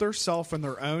trapped themselves in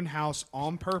their own house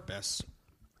on purpose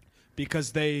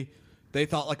because they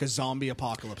thought like a zombie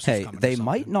apocalypse was Hey, coming. or they something.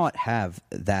 might not have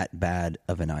that bad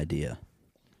of an idea.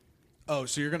 Oh,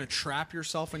 so you're gonna trap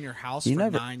yourself in your house You for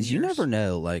never, 9 years? you never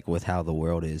know, like with how the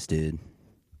world is, dude.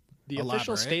 The official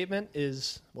Elaborate. statement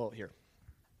is, well, here.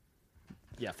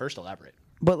 Yeah, first elaborate.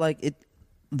 But like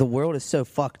the world is so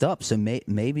fucked up. So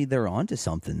maybe they're onto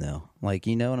something though. Like,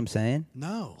 you know what I'm saying?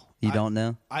 No. You don't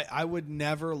know? I would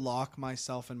never lock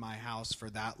myself in my house for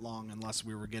that long unless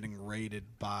we were getting raided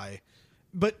by.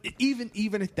 But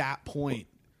even at that point,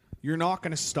 you're not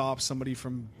going to stop somebody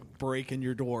from breaking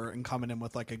your door and coming in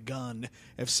with like a gun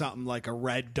if something like a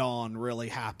Red Dawn really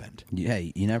happened. Yeah,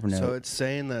 you never know. So it's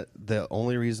saying that the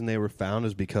only reason they were found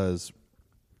is because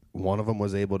one of them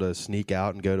was able to sneak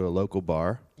out and go to a local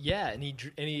bar. Yeah, and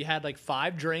he had like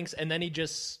 5 drinks, and then he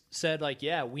just said like,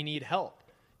 "Yeah, we need help."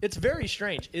 It's very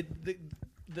strange.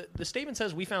 The statement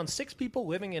says we found 6 people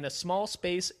living in a small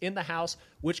space in the house,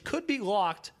 which could be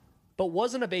locked, but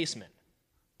wasn't a basement.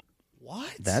 What?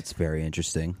 That's very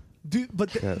interesting. Dude,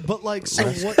 but like, so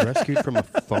what? Rescued from a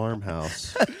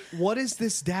farmhouse. What is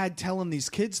this dad telling these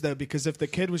kids though? Because if the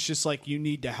kid was just like, "You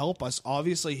need to help us,"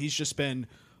 obviously he's just been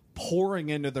pouring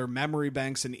into their memory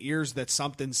banks and ears that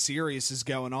something serious is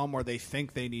going on where they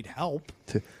think they need help.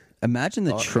 Imagine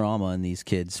the trauma in these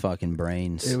kids' fucking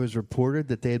brains. It was reported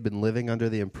that they had been living under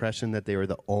the impression that they were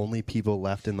the only people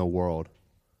left in the world.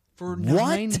 For What?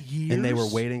 9 years? And they were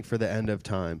waiting for the end of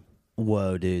time.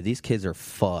 Whoa, dude, these kids are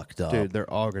fucked up. Dude, they're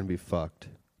all going to be fucked.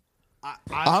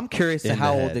 I'm curious to in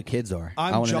how the old head. the kids are.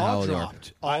 I I'm wanna know how jaw old they are.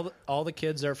 dropped. All the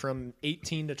kids are from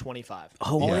 18 to 25.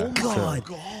 Oh Yeah. my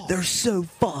god. They're so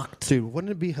fucked. Dude, wouldn't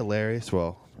it be hilarious?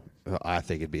 Well, I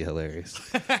think it'd be hilarious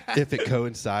if it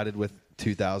coincided with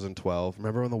 2012.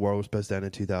 Remember when the world was supposed to end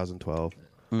in 2012?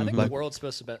 I think the world's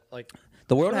supposed to be like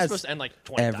The world it's has supposed to end like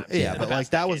 20 every- times. Yeah, in but the like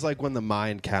past that was decade. like when the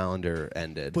Mayan calendar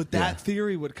ended. But that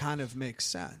theory would kind of make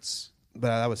sense. But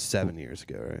that was 7 years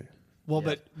ago, right? Well,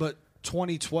 but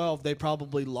 2012, they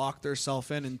probably locked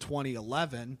themselves in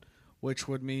 2011, which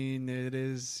would mean it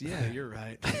is. Yeah, you're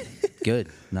right. good.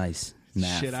 Nice.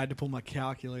 Math. Shit, I had to pull my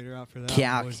calculator out for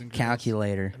that. boys and girls.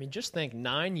 Calculator. I mean, just think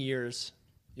 9 years.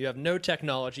 You have no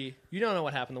technology. You don't know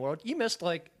what happened in the world. You missed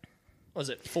like, what was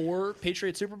it 4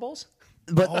 Patriot Super Bowls?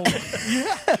 But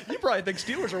You probably think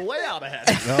Steelers are way out ahead.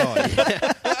 Oh,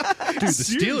 yeah. Dude, the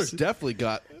Steelers definitely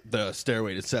got the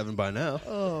stairway to 7 by now.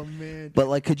 Oh man. But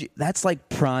like, could you? That's like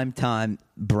prime time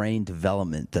brain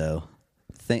development, though.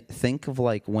 Think of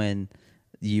like when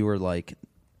you were like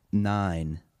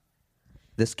 9.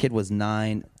 This kid was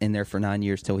 9 in there for 9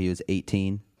 years till he was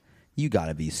 18. You got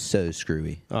to be so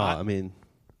screwy. Oh, I mean,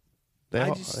 they I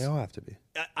all just- have to be.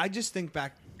 I just think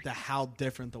back to how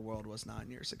different the world was 9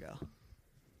 years ago.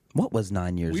 What was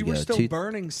 9 years We ago? were still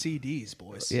burning CDs,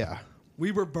 boys. Yeah.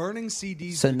 We were burning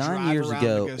CDs. So to 9 drive years around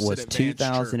ago to go sit was at Vance Church.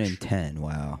 2010.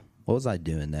 Wow. What was I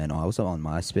doing then? Oh, I was on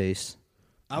MySpace.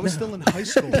 I was still in high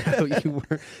school. No, you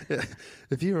were.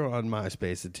 If you were on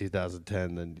MySpace in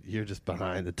 2010, then you're just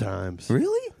behind the times.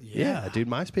 Really? Yeah, dude.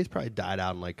 MySpace probably died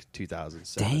out in like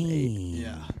 2007. Dang.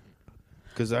 Yeah.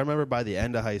 Because I remember by the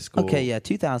end of high school. Okay, yeah,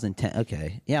 2010.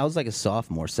 Okay. Yeah, I was like a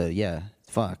sophomore, so yeah.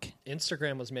 Fuck.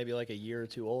 Instagram was maybe like a year or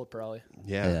 2 old, probably.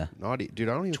 Yeah. Yeah. Naughty. Dude,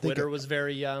 I don't even Twitter think. was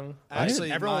very young.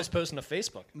 Actually, Everyone my- was posting to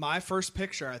Facebook. My first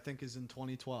picture, I think, is in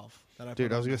 2012. That I Dude,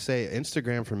 put I was on going to say,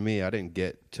 Instagram for me, I didn't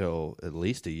get till at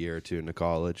least a year or two into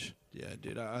college. Yeah,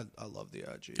 dude, I love the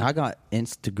IG. I got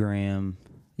Instagram.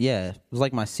 Yeah, it was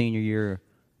like my senior year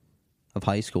of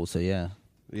high school, so yeah.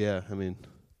 Yeah, I mean.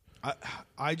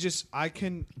 I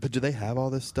can. But do they have all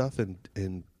this stuff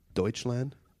in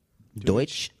Deutschland?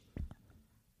 Deutsch.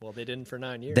 Well, they didn't for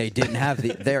 9 years. They didn't have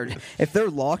if they're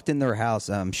locked in their house,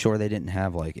 I'm sure they didn't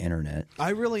have like internet. I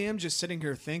really am just sitting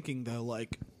here thinking though,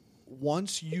 like,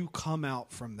 once you come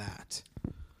out from that,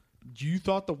 you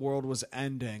thought the world was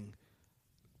ending.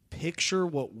 Picture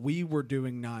what we were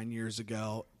doing 9 years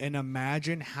ago, and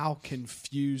imagine how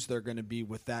confused they're going to be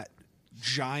with that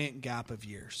giant gap of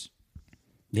years.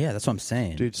 Yeah, that's what I'm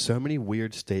saying. Dude, so many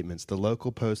weird statements. The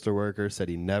local postal worker said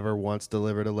he never once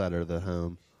delivered a letter to the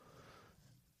home.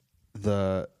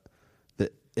 The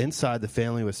inside, the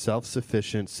family was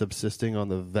self-sufficient, subsisting on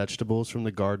the vegetables from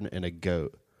the garden and a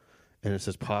goat. And it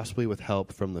says possibly with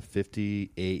help from the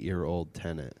 58-year-old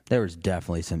tenant. There was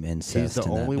definitely some incest. He's the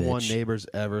in that only one bitch. neighbors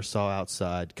ever saw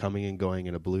outside, coming and going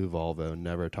in a blue Volvo,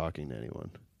 never talking to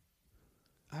anyone.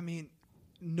 I mean,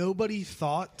 nobody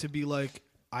thought to be like,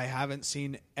 I haven't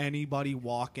seen anybody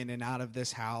walk in and out of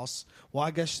this house. Well,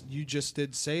 I guess you just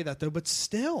did say that, though, but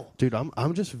still. Dude,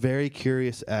 I'm just very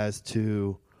curious as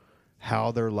to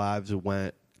how their lives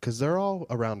went, because they're all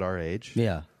around our age.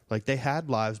 Yeah. Like, they had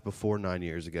lives before 9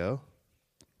 years ago.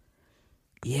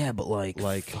 Yeah, but like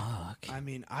fuck. I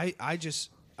mean, I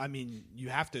mean, you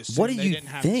have to assume What do they you didn't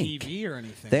have think? TV or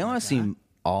anything. They like honestly that.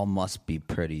 all must be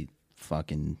pretty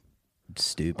fucking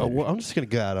stupid. Oh, well, I'm just gonna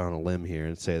go out on a limb here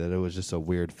and say that it was just a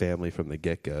weird family from the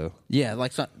get go. Yeah,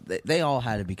 like they all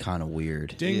had to be kind of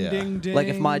weird. Ding, Yeah. ding, ding. Like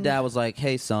if my dad was like,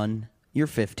 "Hey, son, you're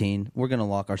 15. We're gonna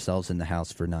lock ourselves in the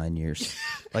house for 9 years."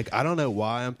 Like I don't know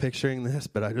why I'm picturing this,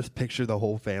 but I just picture the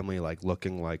whole family like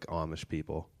looking like Amish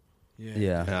people,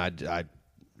 Yeah. and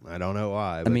I don't know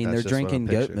why. I but mean, that's they're just what I'm drinking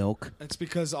goat picturing. milk, It's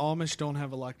because Amish don't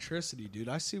have electricity, dude.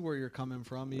 I see where you're coming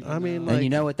from. Even I mean, though and you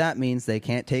like- know what that means? They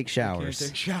can't take they showers. can't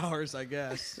take showers, I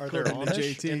guess. Are there according to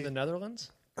Amish JT. in the Netherlands?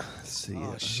 Let's see.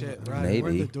 Oh shit! Right, Maybe.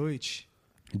 we're the Deutsch.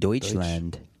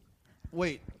 Deutschland.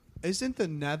 Wait, isn't the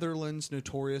Netherlands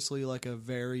notoriously like a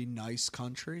very nice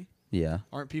country? Yeah.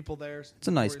 Aren't people there? It's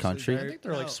a nice notoriously country. I very- think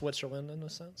they're No. like Switzerland in a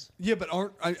sense. Yeah, but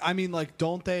aren't I mean like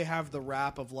don't they have the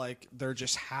rap of like they're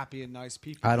just happy and nice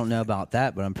people? I don't know about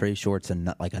that, but I'm pretty sure it's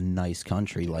like a nice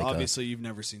country. Like Obviously, you've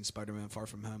never seen Spider-Man: Far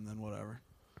From Home, then whatever.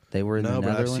 they were in No, the but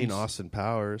I've Netherlands. seen Austin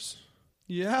Powers.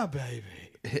 Yeah,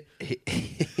 baby.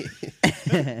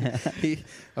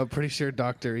 I'm pretty sure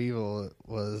Dr. Evil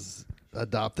was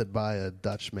adopted by a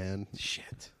Dutch man,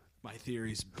 Shit, my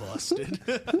theory's busted.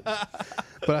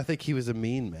 but I think he was a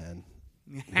mean man.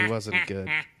 He wasn't good.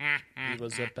 He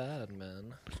was a bad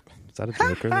man. Is that a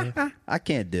Joker? There? I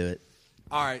can't do it.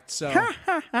 All right, so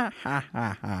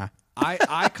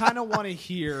I kind of want to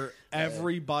hear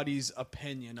everybody's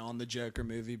opinion on the Joker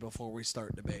movie before we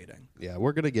start debating. Yeah,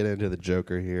 we're gonna get into the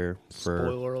Joker here. For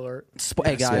Spoiler alert.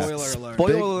 Hey guys, Spoiler alert.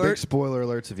 Spoiler big, alert. big spoiler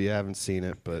alerts if you haven't seen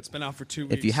it. But It's been out for 2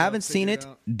 weeks. If you so haven't seen figure it,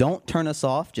 out. don't turn us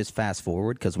off. Just fast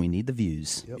forward because we need the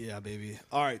views. Yep. Yeah, baby.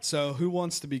 All right, so who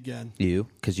wants to begin? You,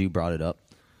 because you brought it up.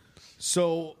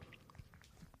 So,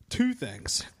 two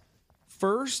things.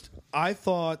 First, I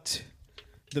thought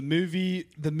the movie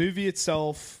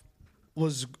itself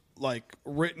was like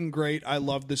written great. I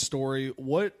love the story.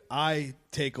 What I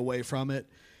take away from it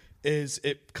is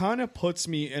it kind of puts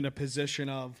me in a position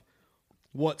of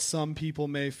what some people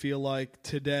may feel like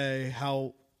today,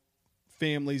 how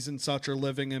families and such are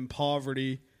living in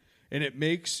poverty, and it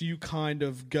makes you kind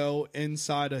of go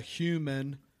inside a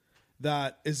human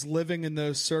that is living in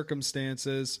those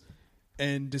circumstances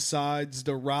and decides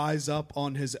to rise up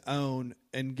on his own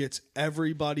and gets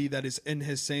everybody that is in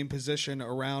his same position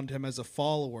around him as a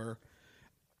follower,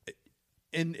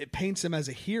 and it paints him as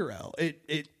a hero.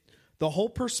 The whole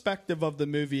perspective of the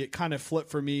movie, it kind of flipped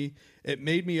for me. It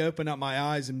made me open up my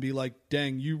eyes and be like,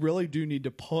 dang, you really do need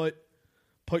to put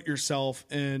yourself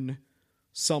in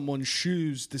someone's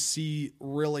shoes to see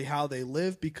really how they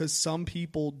live, because some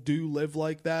people do live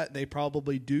like that. They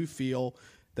probably do feel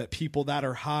that people that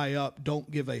are high up don't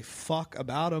give a fuck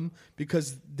about them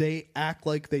because they act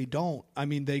like they don't. I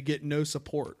mean, they get no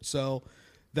support. So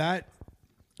that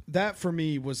for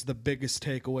me was the biggest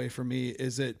takeaway for me,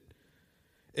 is it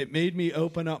made me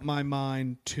open up my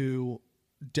mind to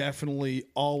definitely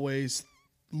always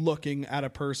looking at a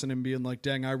person and being like,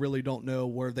 dang, I really don't know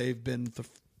where they've been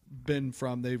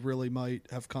from. They really might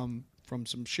have come from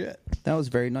some shit. That was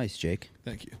very nice, Jake.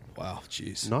 Thank you. Wow,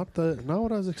 jeez. not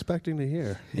what I was expecting to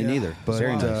hear. Me Yeah. neither. But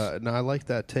Very nice. no, I like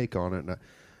that take on it. And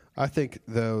I think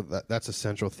though that's a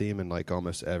central theme in like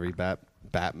almost every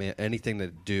Batman, anything to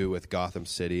do with Gotham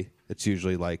City. It's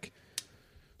usually like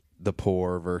the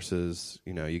poor versus,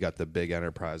 you got the big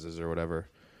enterprises or whatever.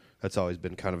 That's always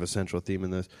been kind of a central theme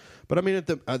in this. But I mean,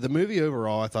 the movie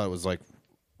overall, I thought it was like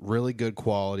really good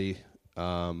quality.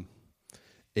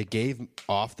 It gave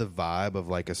off the vibe of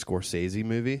like a Scorsese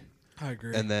movie. I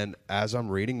agree. And then as I'm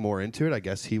reading more into it, I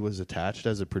guess he was attached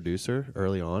as a producer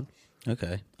early on.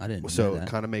 Okay, I didn't know So that. it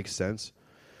kind of makes sense.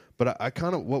 But I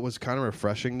kind of, what was kind of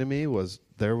refreshing to me was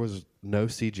there was no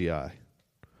CGI.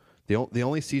 The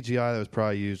only CGI that was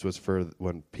probably used was for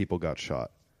when people got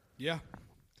shot. Yeah.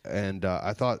 And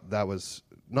I thought that was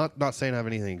not saying I have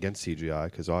anything against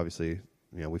CGI, because obviously,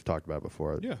 we've talked about it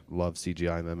before. Yeah. Love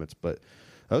CGI amendments, but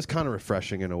that was kind of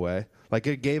refreshing in a way. Like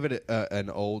it gave it an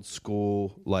old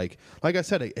school, like I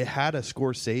said, it had a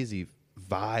Scorsese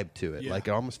vibe to it. Yeah. Like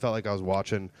it almost felt like I was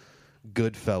watching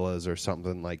Goodfellas or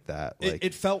something like that. Like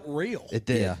It felt real. it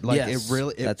did. Yeah. Like Yes. it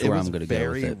really. That's it where was I'm gonna a go with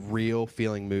very it. real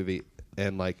feeling movie,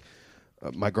 and like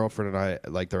my girlfriend and I,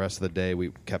 like the rest of the day,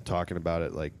 we kept talking about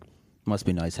it. Like, Must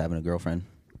be nice having a girlfriend.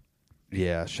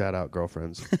 yeah, shout out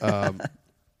girlfriends.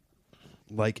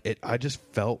 Like it, I just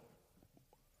felt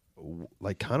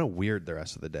like kind of weird the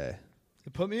rest of the day.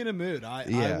 It put me in a mood.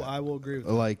 Yeah. I will agree with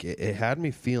that. Like it had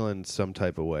me feeling some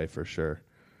type of way for sure.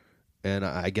 And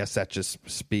I guess that just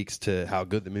speaks to how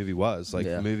good the movie was. Like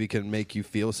Yeah. the movie can make you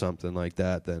feel something like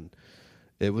that, then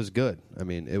it was good. I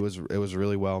mean, it was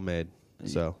really well made.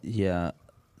 So Yeah,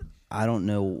 I don't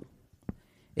know.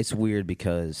 It's weird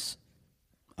because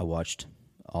I watched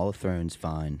All of Thrones,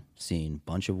 fine. Seen a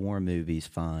bunch of war movies,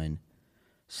 fine.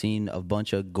 Seen a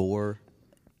bunch of gore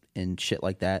and shit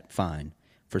like that, fine.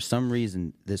 For some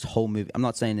reason, this whole movie, I'm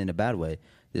not saying in a bad way,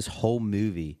 this whole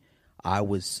movie, I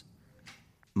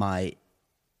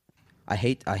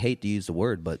hate to use the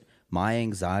word, but my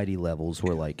anxiety levels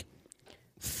were like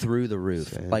through the roof.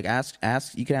 Same. Like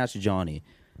you can ask Johnny,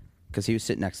 because he was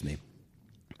sitting next to me.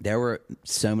 There were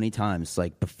so many times,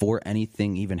 like before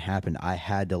anything even happened, I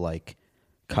had to like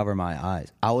cover my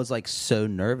eyes. I was like so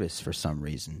nervous for some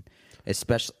reason.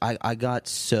 Especially, I got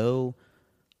so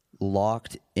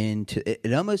locked into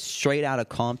it almost Straight Outta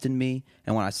Compton me.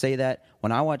 And when I say that,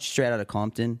 when I watched Straight Outta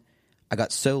Compton, I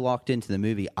got so locked into the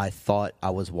movie, I thought I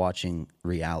was watching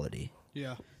reality.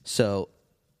 Yeah. So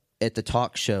at the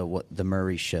talk show, the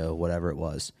Murray show, whatever it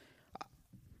was,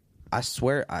 I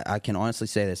swear I can honestly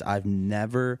say this. I've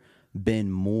never been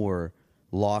more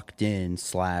locked in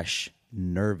 /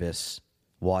 nervous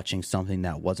watching something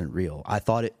that wasn't real. I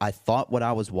thought what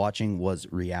I was watching was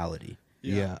reality.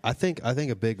 Yeah, I think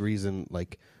a big reason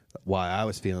like why I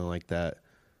was feeling like that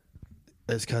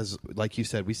is because, like you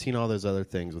said, we've seen all those other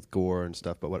things with gore and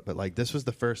stuff, but like this was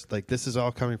the first, like this is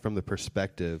all coming from the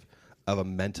perspective of a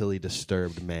mentally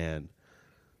disturbed man,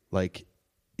 like.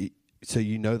 So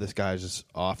this guy's just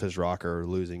off his rocker or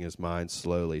losing his mind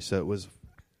slowly. So it was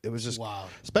just wow.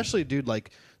 Especially, dude,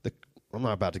 like I'm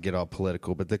not about to get all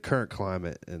political, but the current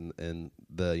climate in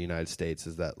the United States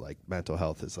is that like mental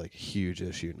health is like a huge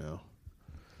issue now.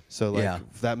 So like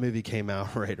that movie came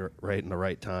out right in the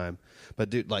right time.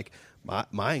 But dude, like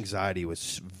my anxiety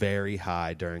was very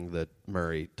high during the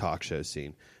Murray talk show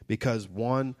scene because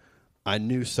one, I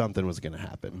knew something was going to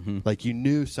happen. Mm-hmm. Like you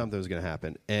knew something was going to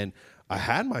happen, and I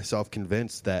had myself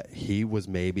convinced that he was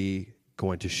maybe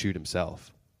going to shoot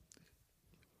himself,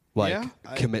 like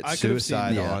commit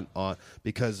suicide on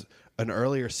because an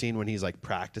earlier scene when he's like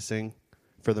practicing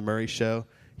for the Murray show,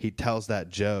 he tells that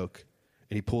joke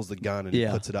and he pulls the gun and he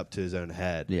puts it up to his own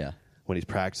head. Yeah. When he's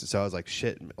practicing, so I was like,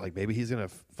 shit, like maybe he's gonna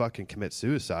fucking commit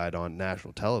suicide on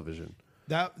national television.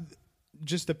 That.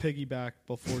 Just to piggyback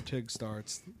before Tig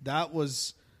starts, that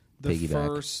was the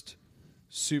first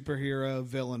superhero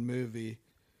villain movie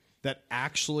that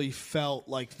actually felt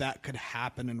like that could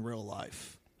happen in real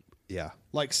life. Yeah.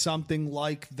 Like something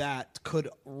like that could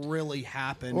really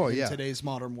happen in today's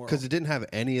modern world. Because it didn't have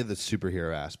any of the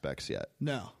superhero aspects yet.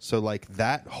 No. So like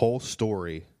that whole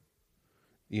story,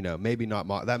 maybe not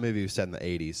that movie was set in the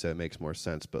 80s, so it makes more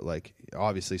sense. But like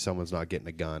obviously someone's not getting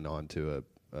a gun onto a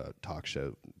talk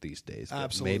show these days. But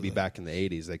absolutely. Maybe back in the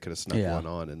 80s they could have snuck one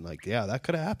on and like, that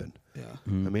could have happened. Yeah.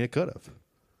 Mm-hmm. I mean, it could have.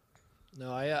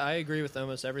 No, I agree with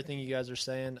almost everything you guys are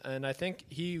saying. And I think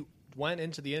he went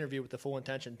into the interview with the full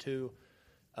intention to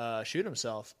shoot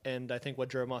himself. And I think what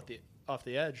drove him off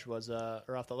the ledge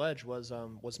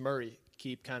was Murray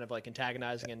keep kind of like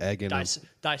antagonizing and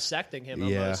dissecting him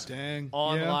almost on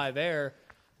live air.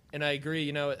 And I agree,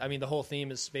 the whole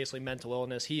theme is basically mental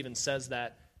illness. He even says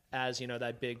that as,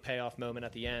 that big payoff moment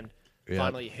at the end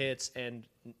finally hits. And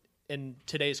in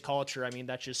today's culture,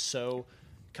 that's just so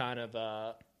kind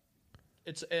of,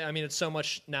 it's so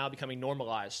much now becoming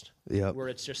normalized where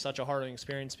it's just such a harrowing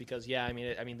experience because,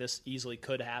 this easily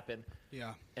could happen.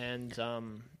 Yeah. And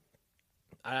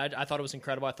I thought it was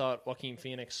incredible. I thought Joaquin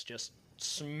Phoenix just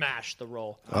smashed the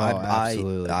role. Oh,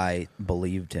 absolutely. I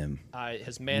believed him.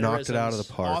 His mannerisms. Knocked it out of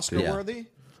the park. So worthy?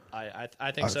 I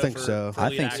think so. I think so. For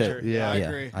lead actor. Yeah, I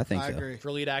agree. I think I so. agree.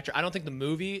 For lead actor, I don't think the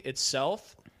movie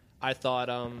itself. I thought,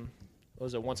 what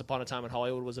was it? Once Upon a Time in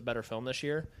Hollywood was a better film this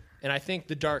year, and I think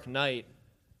The Dark Knight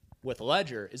with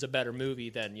Ledger is a better movie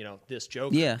than this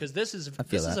Joker. Yeah, because this is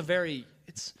a very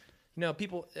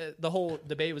people. The whole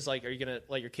debate was like, are you gonna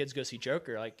let your kids go see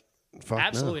Joker? Like,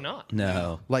 absolutely not.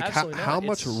 No. Like Absolutely how not.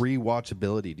 much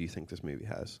rewatchability do you think this movie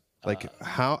has? Like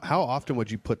how often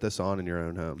would you put this on in your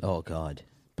own home? Oh God.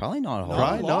 Probably not a whole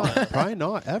Probably lot. not. Probably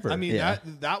not ever. I mean,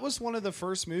 that was one of the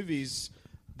first movies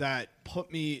that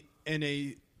put me in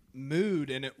a mood,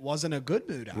 and it wasn't a good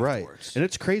mood afterwards. Right. And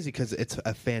it's crazy because it's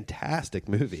a fantastic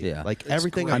movie. Yeah. Like, It's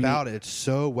everything great. about it, it's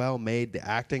so well made. The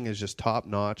acting is just top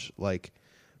notch. Like,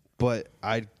 but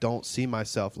I don't see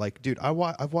myself, like, dude,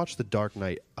 I've watched The Dark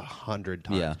Knight 100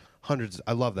 times. Yeah. Hundreds.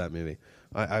 I love that movie.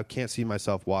 I can't see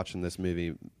myself watching this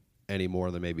movie any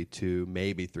more than maybe 2,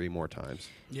 maybe 3 more times.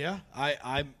 Yeah,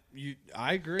 I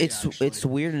agree. It's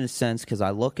weird in a sense because I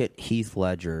look at Heath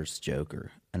Ledger's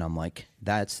Joker and I'm like,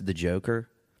 that's the Joker.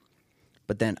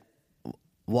 But then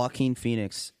Joaquin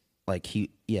Phoenix, like he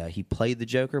played the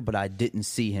Joker, but I didn't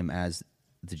see him as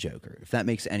the Joker. If that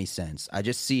makes any sense, I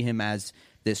just see him as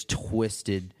this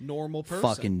twisted, normal person.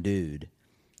 fucking dude.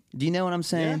 Do you know what I'm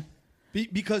saying? Yeah.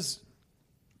 Because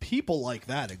people like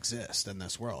that exist in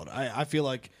this world. I feel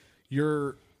like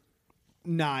you're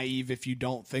naive if you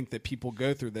don't think that people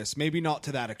go through this. Maybe not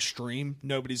to that extreme.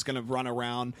 Nobody's going to run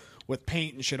around with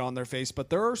paint and shit on their face, but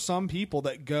there are some people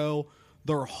that go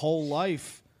their whole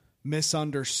life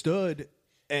misunderstood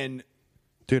and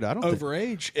Dude, I don't over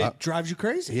age. It drives you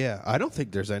crazy. Yeah, I don't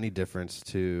think there's any difference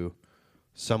to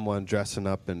someone dressing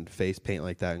up in face paint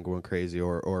like that and going crazy,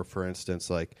 or for instance,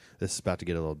 like, this is about to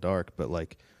get a little dark, but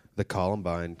like the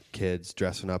Columbine kids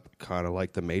dressing up kind of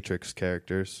like the Matrix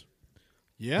characters.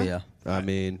 Yeah. Yeah. I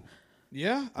mean,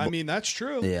 that's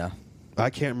true. Yeah. I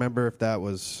can't remember if that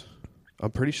was.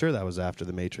 I'm pretty sure that was after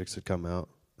the Matrix had come out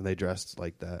and they dressed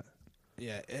like that.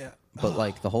 Yeah. But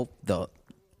like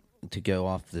to go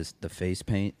off the face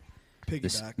paint,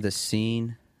 Piggyback.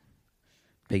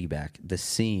 the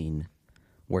scene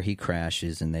where he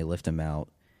crashes and they lift him out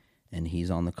and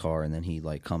he's on the car and then he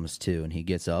like comes to and he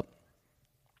gets up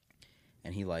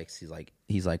and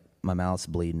he's like my mouth's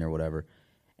bleeding or whatever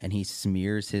and he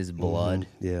smears his blood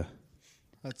Yeah.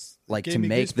 That's like gave to me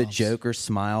make the goosebumps. Joker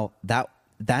smile.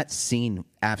 That scene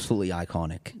absolutely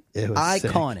iconic. It was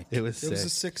iconic. Sick. It was It was sick. a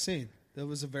sick scene. That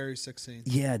was a very sick scene.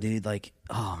 Yeah, dude. Like,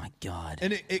 oh my god.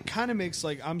 And it kind of makes,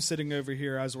 like, I'm sitting over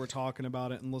here as we're talking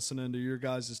about it and listening to your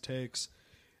guys' takes.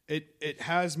 It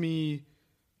has me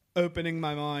opening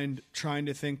my mind, trying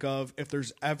to think of if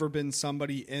there's ever been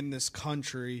somebody in this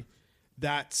country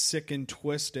that sick and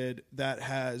twisted that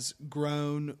has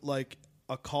grown like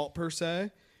a cult per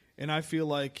se. And I feel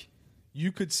like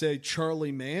you could say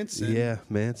Charlie Manson Yeah,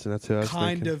 Manson. That's who I was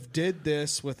kind thinking. of did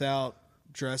this without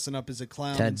dressing up as a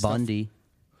clown. Ted and stuff. Bundy.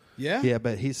 Yeah. Yeah,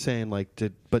 but he's saying like,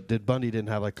 did Bundy didn't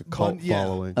have like a cult Bun- yeah.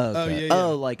 following? Okay. Oh, yeah, yeah.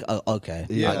 Oh, like okay.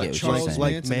 Yeah, I get what you're Charles saying.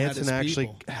 Like Manson had Manson his actually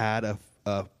people. had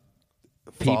a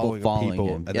People following following of people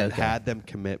him. and Yeah, then okay. had them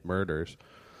commit murders.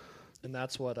 And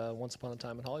that's what Once Upon a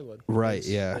Time in Hollywood. Right, is-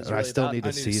 yeah. is And I really still about. need to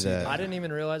I need to see see that. I didn't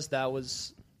even realize that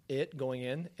was it going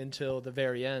in until the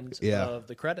very end Yeah. of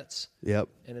the credits. Yep.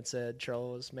 And it said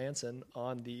Charles Manson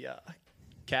on the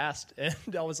cast. And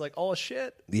I was like, oh,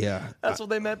 shit. Yeah. That's what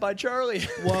they meant by Charlie.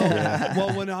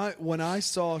 Well, when I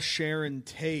saw Sharon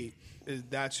Tate,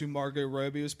 that's who Margot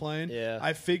Robbie was playing. Yeah.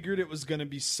 I figured it was going to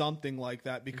be something like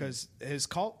that because his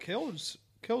cult kills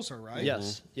her, right?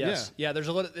 Yes. Yeah. There's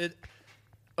a little,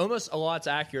 almost a lot's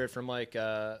accurate from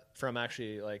from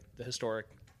actually like the historic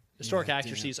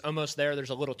accuracies. Almost there. There's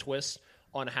a little twist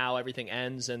on how everything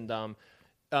ends, and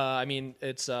I mean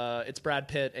it's Brad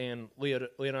Pitt and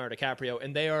Leonardo DiCaprio,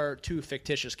 and they are two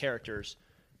fictitious characters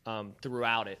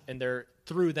throughout it, and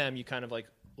through them you kind of like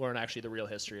learn actually the real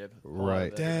history of a lot of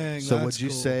Right. it. Dang. So that's would you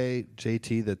cool. say,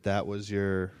 JT, that was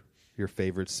your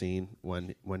favorite scene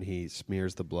when he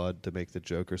smears the blood to make the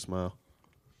Joker smile?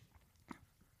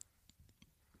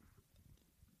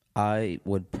 I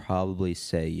would probably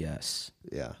say yes.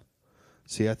 Yeah.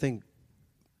 See, I think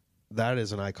that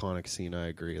is an iconic scene. I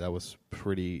agree. That was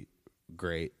pretty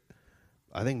great.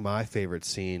 I think my favorite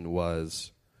scene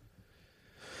was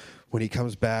when he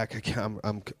comes back.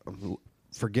 I'm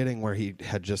forgetting where he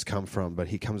had just come from, but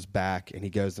he comes back and he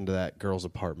goes into that girl's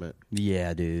apartment.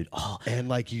 Yeah, dude. Oh, And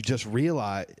like you just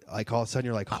realize, like all of a sudden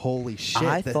you're like, holy shit!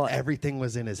 I that thought- everything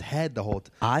was in his head the whole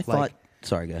time. I thought.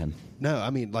 Sorry, go ahead. No,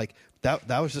 I mean like that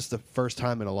was just the first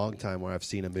time in a long time where I've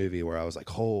seen a movie where I was like,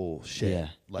 "Oh shit!" Yeah.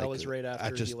 Like, That was right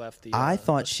after he left the. I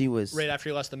thought she was. right after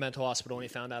he left the mental hospital and he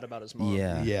found out about his mom.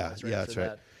 Yeah. Yeah, It was right yeah, after that's right.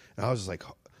 that. And I was just like,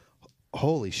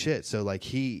 "Holy shit!" So like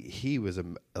he was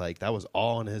like that was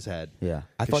all in his head. Yeah,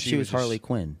 I 'Cause thought she was just- Harley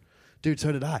Quinn. Dude,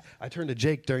 so did I. I turned to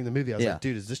Jake during the movie. I was Yeah. like,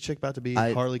 "Dude, is this chick about to be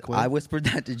I, Harley Quinn?" I whispered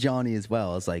that to Johnny as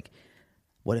well. I was like,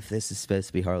 "What if this is supposed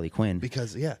to be Harley Quinn?"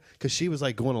 because she was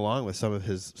like going along with some of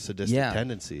his sadistic Yeah.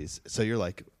 tendencies. So you're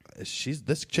like,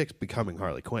 this chick's becoming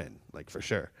Harley Quinn, like for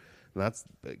sure. And that's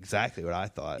exactly what I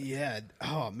thought. Yeah.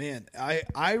 Oh man,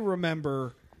 I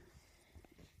remember.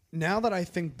 Now that I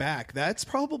think back, that's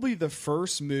probably the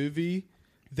first movie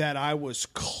that I was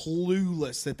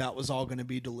clueless that was all going to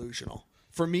be delusional.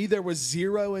 For me, there was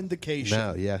zero indication.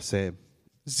 No, yeah, same.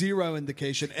 Zero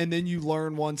indication. And then you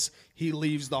learn once he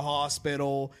leaves the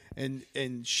hospital and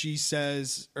she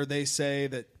says, or they say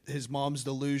that his mom's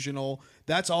delusional.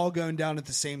 That's all going down at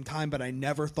the same time, but I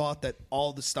never thought that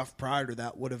all the stuff prior to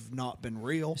that would have not been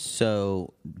real.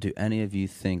 So, do any of you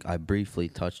think, I briefly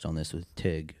touched on this with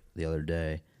Tig the other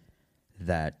day,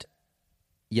 that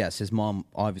yes, his mom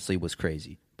obviously was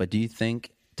crazy, but do you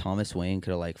think Thomas Wayne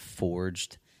could have like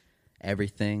forged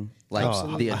everything,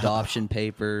 like the adoption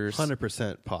papers?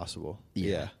 100% possible.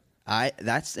 Yeah.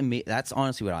 That's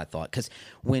honestly what I thought, because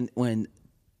when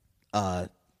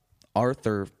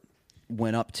Arthur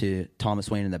went up to Thomas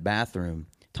Wayne in the bathroom,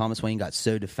 Thomas Wayne got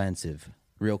so defensive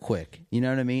real quick. You know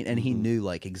what I mean? And he knew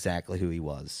like exactly who he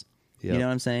was. You Yep. know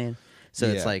what I'm saying? So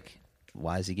it's Yeah. like,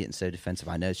 why is he getting so defensive?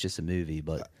 I know it's just a movie,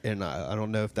 but And I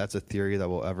don't know if that's a theory that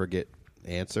will ever get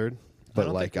answered, but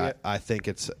don't like think I think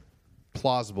it's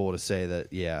plausible to say that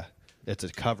it's a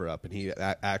cover up, and he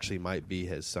actually might be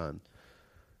his son.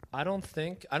 I don't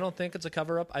think it's a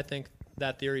cover up. I think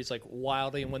that theory is like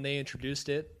wildly, and when they introduced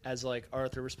it as like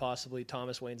Arthur was possibly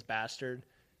Thomas Wayne's bastard,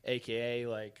 aka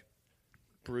like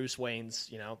Bruce Wayne's,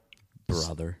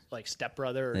 brother. like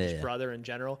stepbrother or Yeah. just brother in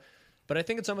general. But I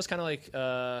think it's almost kind of like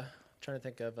trying to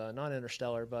think of not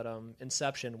Interstellar, but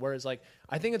Inception. Whereas like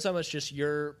I think it's almost just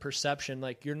your perception.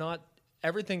 Like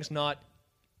everything's not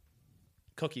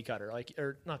cookie cutter, like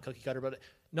or not cookie cutter, but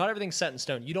not everything's set in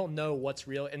stone. You don't know what's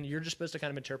real, and you're just supposed to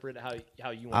kind of interpret it how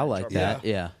you want. I to like interpret that.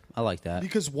 Yeah, I like that.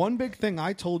 Because one big thing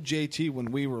I told JT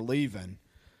when we were leaving,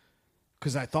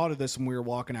 because I thought of this when we were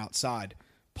walking outside,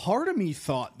 part of me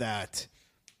thought that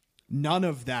none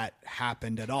of that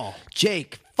happened at all.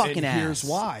 Jake, fucking And ass. here's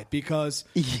why. Because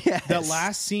Yes. the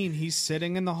last scene, he's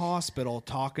sitting in the hospital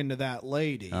talking to that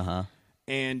lady. Uh-huh.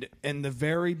 And in the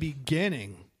very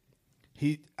beginning,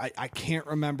 I can't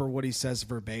remember what he says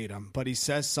verbatim, but he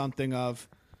says something of,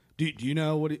 do you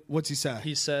know what's he say?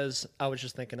 He says, "I was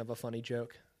just thinking of a funny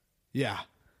joke," Yeah.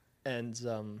 and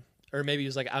or maybe he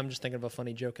was like, "I'm just thinking of a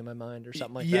funny joke in my mind," or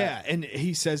something like Yeah, that. and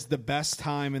he says the best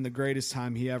time and the greatest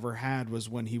time he ever had was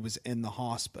when he was in the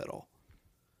hospital.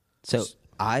 So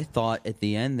I thought at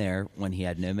the end there, when he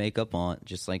had no makeup on,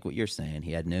 just like what you're saying,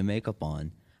 he had no makeup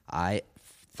on. I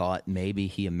thought maybe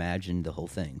he imagined the whole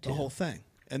thing too. The whole thing.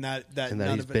 And that And that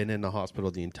none he's of it- been in the hospital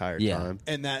the entire Yeah. time.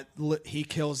 and that he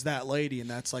kills that lady, and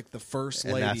that's like the first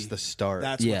And lady. that's the start.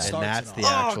 That's Yeah. what And starts that's it the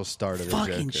all. actual start of the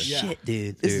Fucking Joker. shit,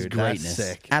 dude. This is Dude, greatness. that's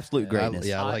sick. Absolute greatness.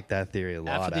 I like that theory a lot.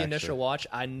 After the actually. initial watch,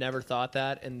 I never thought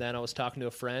that, and then I was talking to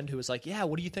a friend who was like, "Yeah,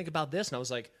 what do you think about this?" And I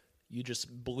was like, "You just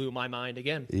blew my mind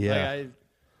again." Yeah. Like,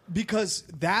 Because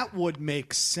that would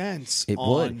make sense It on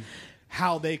would.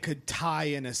 how they could tie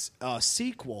in a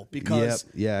sequel, because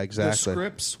Yep. Yeah, exactly. the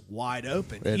script's wide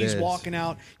open. It He's is. walking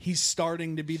out. He's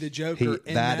starting to be the Joker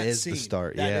in that that is the scene.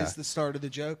 start, That yeah. is the start of the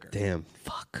Joker. Damn.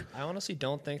 Fuck. I honestly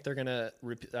don't think they're gonna.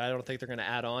 I don't think they're gonna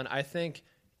add on. I think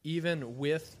even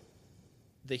with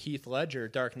the Heath Ledger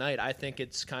Dark Knight, I think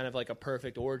it's kind of like a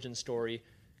perfect origin story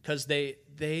because they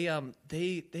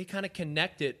kind of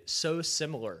connect it so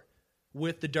similar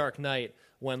with the Dark Knight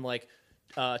when like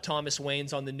Thomas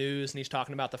Wayne's on the news and he's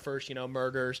talking about the first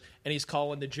murders and he's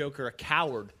calling the Joker a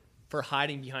coward for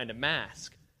hiding behind a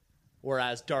mask,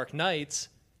 whereas Dark Knight's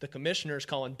the commissioner's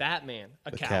calling Batman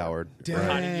a coward for Right.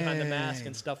 hiding behind the mask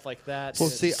and stuff like that. Well,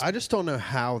 It's- see, I just don't know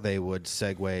how they would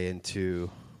segue into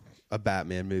a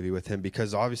Batman movie with him,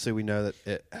 because obviously we know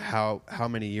that how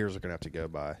many years are going to have to go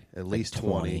by? At least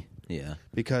 20. Yeah.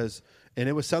 Because, and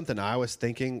it was something I was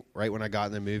thinking right when I got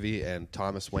in the movie and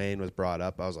Thomas Wayne was brought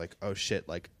up. I was like, oh shit,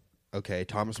 like, okay,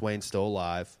 Thomas Wayne's still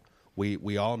alive.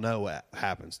 We all know what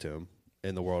happens to him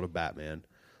in the world of Batman.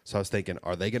 So I was thinking,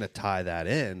 are they going to tie that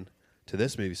in to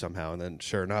this movie somehow? And then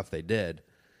sure enough, they did.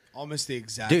 Almost the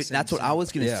exact Dude, same that's what scene. I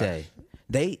was gonna Yeah. say.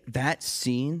 That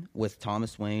scene with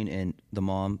Thomas Wayne and the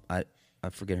mom, I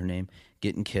forget her name,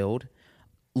 getting killed,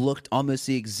 looked almost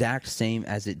the exact same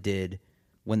as it did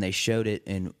when they showed it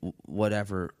in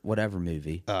whatever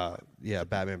movie. Yeah,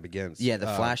 Batman Begins. Yeah, the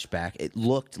flashback. It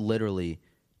looked literally.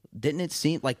 Didn't it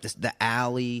seem like the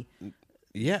alley?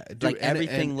 Yeah, dude, Like,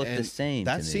 everything looked the and same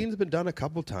That to me. scene's been done a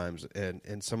couple times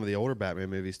in some of the older Batman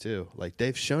movies too. Like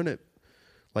they've shown it.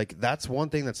 Like that's one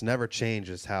thing that's never changed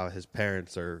is how his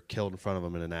parents are killed in front of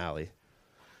him in an alley.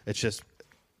 It's just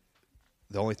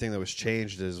the only thing that was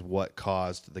changed is what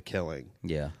caused the killing.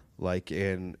 Yeah. Like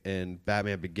in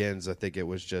Batman Begins, I think it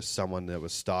was just someone that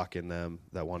was stalking them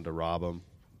that wanted to rob them.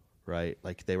 Right,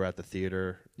 like they were at the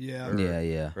theater. Yeah. or,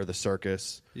 Yeah. or the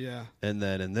circus. Yeah. And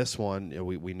then in this one,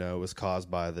 we know it was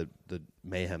caused by the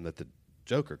mayhem that the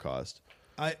Joker caused.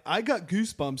 I got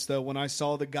goosebumps though when I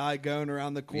saw the guy going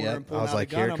around the corner Yep. and pulling I was out like,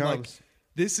 a gun. here it I'm comes. like,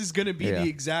 this is going to be Yeah. the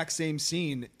exact same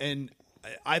scene, and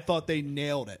I thought they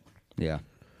nailed it. Yeah.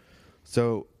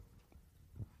 So,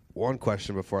 one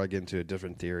question before I get into a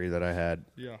different theory that I had.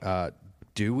 Yeah.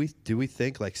 Do we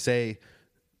think, like, say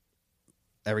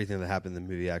everything that happened in the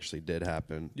movie actually did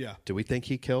happen? Yeah. Do we think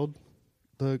he killed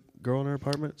the girl in her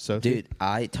apartment? Sophie? Dude,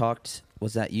 I talked.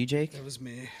 Was that you, Jake? It was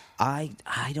me. I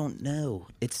don't know.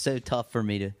 It's so tough for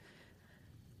me to.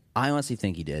 I honestly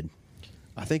think he did.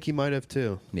 I think he might have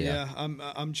too. Yeah,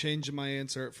 I'm changing my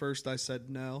answer. At first, I said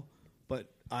no, but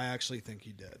I actually think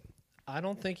he did. I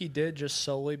don't think he did, just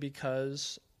solely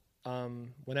because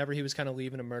whenever he was kind of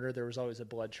leaving a murder, there was always a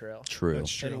blood trail. True. That's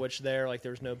true. In which there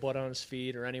was no blood on his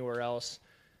feet or anywhere else.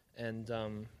 And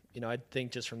I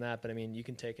think just from that, but I mean, you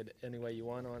can take it any way you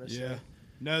want, honestly. Yeah.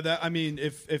 No, that I mean,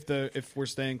 if we're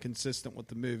staying consistent with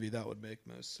the movie, that would make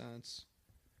most sense.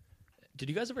 Did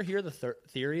you guys ever hear the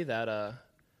theory that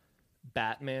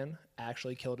Batman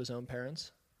actually killed his own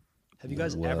parents? Have you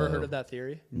guys ever heard of that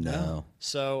theory? No.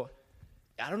 So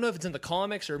I don't know if it's in the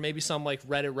comics or maybe some like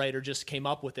Reddit writer just came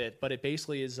up with it, but it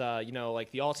basically is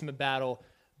like the ultimate battle.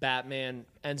 Batman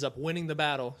ends up winning the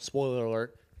battle. Spoiler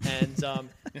alert. And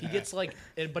he gets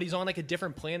but he's on like a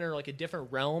different planet or like a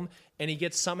different realm, and he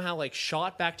gets somehow like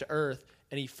shot back to Earth,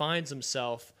 and he finds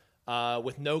himself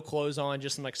with no clothes on,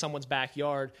 just in like someone's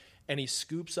backyard, and he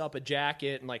scoops up a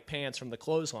jacket and like pants from the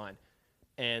clothesline,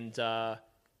 and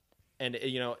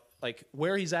like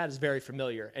where he's at is very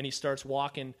familiar, and he starts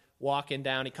walking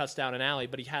down. He cuts down an alley,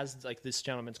 but he has like this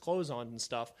gentleman's clothes on and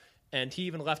stuff. And he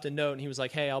even left a note, and he was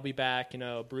like, "Hey, I'll be back.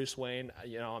 Bruce Wayne.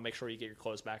 I'll make sure you get your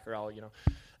clothes back, or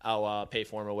I'll pay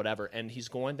for them or whatever." And he's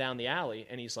going down the alley,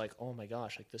 and he's like, "Oh my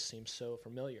gosh, like this seems so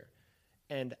familiar."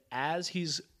 And as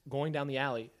he's going down the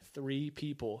alley, 3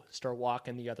 people start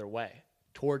walking the other way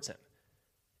towards him,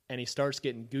 and he starts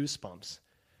getting goosebumps.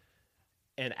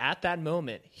 And at that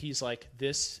moment, he's like,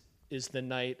 "This is the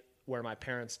night where my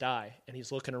parents die," and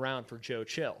he's looking around for Joe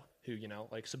Chill, who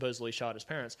like supposedly shot his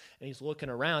parents, and he's looking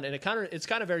around, and it's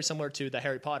kind of very similar to the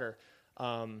Harry Potter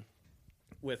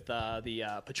with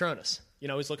the Patronus.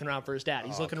 He's looking around for his dad.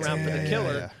 He's looking around for the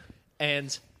killer,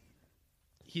 and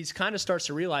he's kind of starts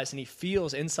to realize, and he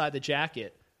feels inside the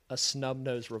jacket a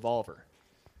snub-nosed revolver,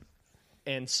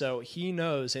 and so he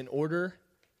knows in order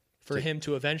for him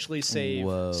to eventually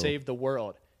save the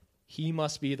world, he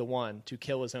must be the one to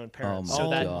kill his own parents, so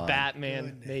that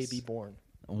Batman may be born.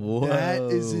 Whoa. That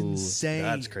is insane.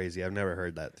 That's crazy. I've never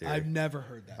heard that theory. I've never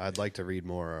heard that. I'd like to read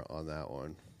more on that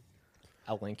one.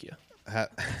 I'll link you.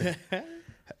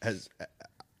 Has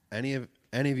any of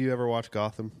you ever watched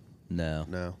Gotham? No.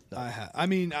 No. I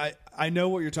mean, I know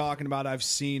what you're talking about. I've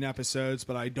seen episodes,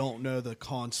 but I don't know the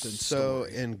constant So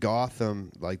story. in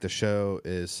Gotham, like the show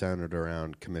is centered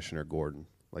around Commissioner Gordon.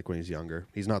 Like when he's younger,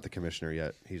 he's not the commissioner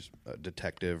yet. He's a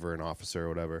detective or an officer or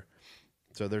whatever.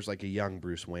 So there's like a young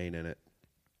Bruce Wayne in it.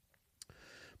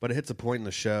 But it hits a point in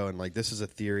the show, and like this is a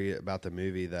theory about the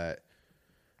movie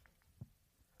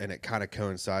and it kind of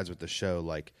coincides with the show.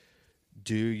 Like,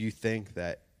 do you think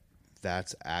that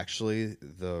that's actually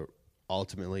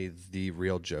ultimately the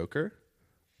real Joker,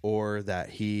 or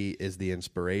that he is the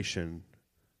inspiration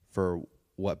for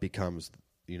what becomes,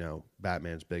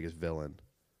 Batman's biggest villain?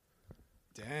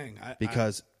 Dang. I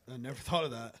never thought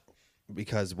of that.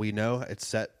 Because we know it's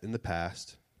set in the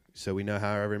past. So we know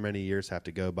however many years have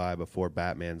to go by before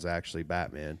Batman's actually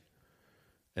Batman.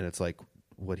 And it's like,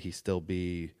 would he still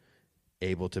be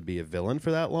able to be a villain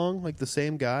for that long, like the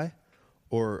same guy?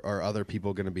 Or are other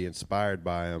people going to be inspired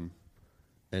by him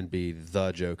and be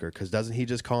the Joker? Because doesn't he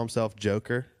just call himself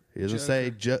Joker? He doesn't say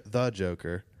the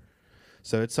Joker.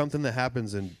 So it's something that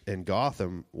happens in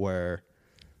Gotham where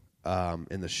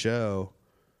in the show,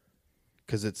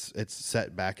 because it's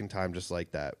set back in time just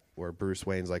like that, where Bruce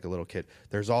Wayne's like a little kid.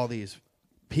 There's all these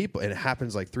people, and it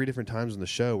happens like 3 different times in the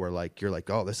show where like you're like,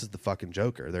 oh, this is the fucking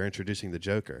Joker. They're introducing the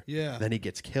Joker. Yeah. Then he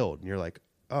gets killed, and you're like,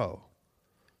 oh,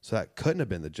 so that couldn't have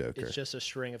been the Joker. It's just a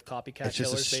string of copycat It's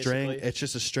just killers, a string. basically. It's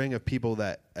just a string of people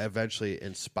that eventually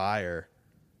inspire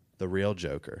the real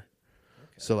Joker.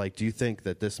 Okay. So like, do you think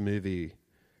that this movie,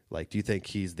 like, do you think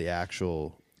he's the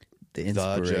actual the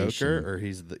Joker, or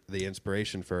he's the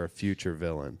inspiration for a future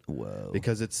villain? Whoa.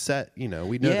 Because it's set, we know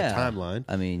the timeline.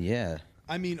 I mean, yeah.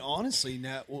 I mean, honestly,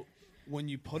 Nat, when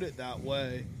you put it that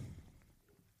way,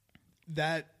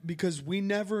 because we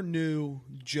never knew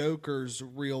Joker's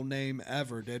real name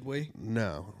ever, did we?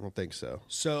 No, I don't think so.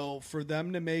 So for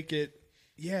them to make it,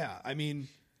 I mean,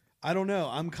 I don't know.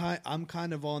 I'm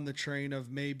kind of on the train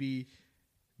of maybe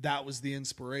that was the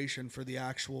inspiration for the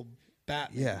actual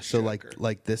Batman. Yeah, so Joker.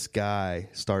 like this guy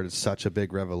started such a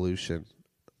big revolution,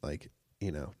 like,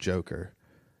 Joker,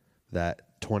 that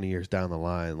 20 years down the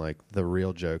line, like the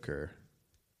real Joker,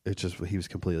 he was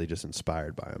completely just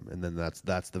inspired by him. And then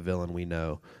that's the villain we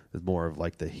know is more of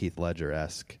like the Heath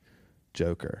Ledger-esque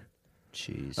Joker.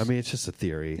 Jeez. I mean, it's just a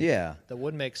theory. Yeah. That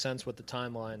would make sense with the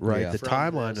timeline. Right, Yeah. the from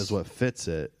timeline this. is what fits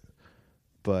it,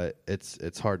 but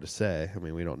it's hard to say. I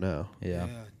mean, we don't know. Yeah.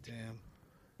 Damn.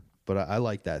 But I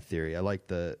like that theory. I like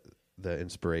the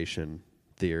inspiration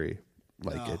theory.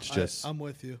 Like, No, it's just... I'm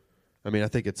with you. I mean, I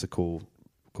think it's a cool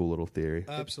little theory.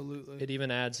 Absolutely. It even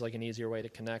adds like an easier way to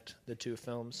connect the 2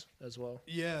 films as well.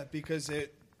 Yeah, because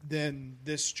then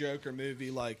this Joker movie,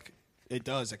 like, it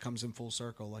comes in full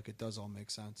circle. Like, it does all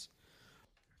make sense.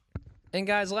 And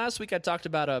guys, last week I talked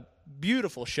about a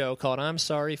beautiful show called I'm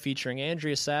Sorry, featuring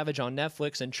Andrea Savage on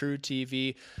Netflix and True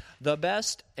TV. The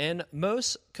best and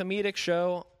most comedic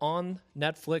show on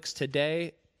Netflix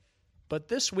today. But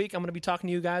this week, I'm going to be talking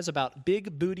to you guys about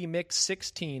Big Booty Mix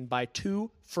 16 by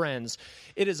Two Friends.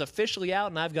 It is officially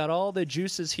out, and I've got all the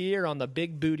juices here on the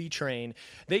Big Booty train.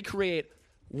 They create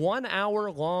 1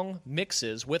 hour long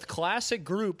mixes with classic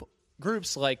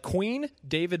groups like Queen,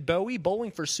 David Bowie,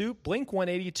 Bowling for Soup,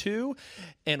 Blink-182,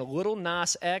 and Lil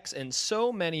Nas X, and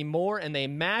so many more, and they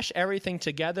mash everything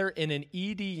together in an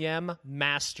EDM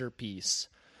masterpiece.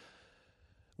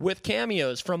 With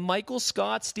cameos from Michael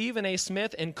Scott, Stephen A.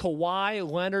 Smith, and Kawhi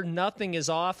Leonard, nothing is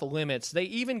off limits. They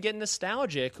even get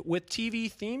nostalgic with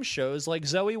TV theme shows like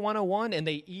Zoe 101, and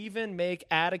they even make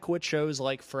adequate shows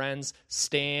like Friends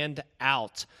stand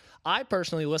out. I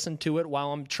personally listen to it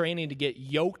while I'm training to get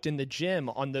yoked in the gym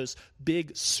on those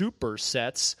big super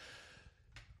sets.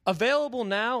 Available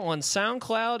now on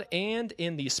SoundCloud and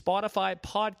in the Spotify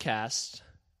podcast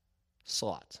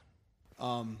slot.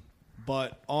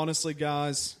 But honestly,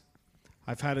 guys,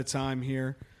 I've had a time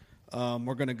here.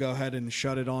 We're going to go ahead and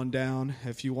shut it on down.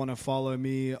 If you want to follow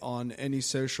me on any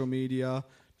social media,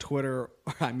 Twitter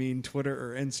or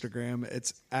Instagram,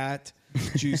 it's at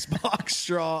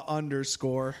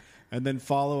juiceboxstraw_. And then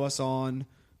follow us on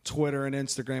Twitter and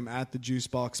Instagram at the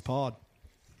JuiceBoxPod.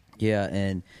 Yeah,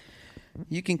 and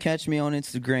you can catch me on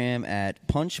Instagram at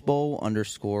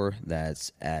punchbowl_.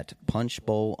 That's at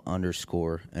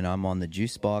punchbowl_. And I'm on the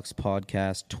Juicebox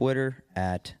Podcast Twitter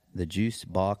at the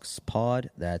JuiceboxPod.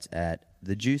 That's at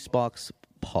the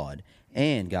JuiceboxPod.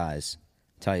 And guys,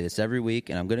 I tell you this every week,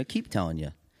 and I'm going to keep telling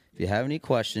you. If you have any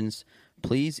questions,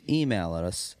 please email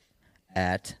us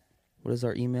at, what is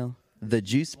our email?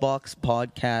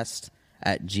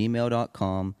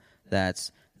 thejuiceboxpodcast@gmail.com.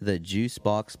 That's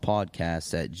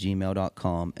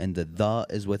thejuiceboxpodcast@gmail.com, and the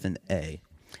is with an A.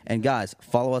 And guys,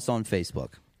 follow us on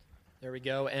Facebook. There we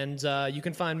go. And you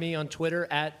can find me on Twitter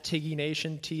at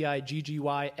TiggyNation,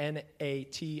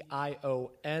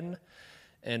 TIGGYNATION.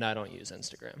 And I don't use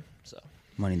Instagram. So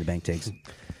Money in the Bank takes.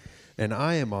 And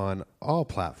I am on all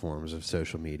platforms of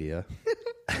social media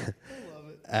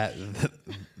at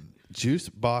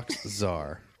Juicebox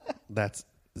Czar. That's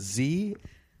ZAR.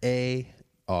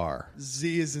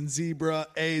 Z is in zebra,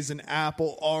 A is in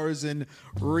apple, R is in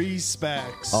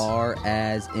respects. R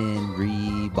as in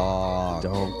Reebok.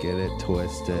 Don't get it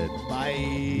twisted.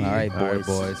 Bye. All right, All right, boys.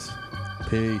 boys.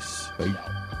 Peace. Bye.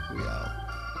 We out.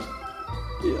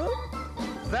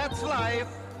 That's life.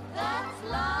 That's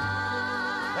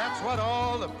life. That's what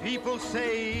all the people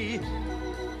say.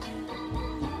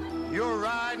 You're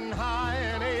riding high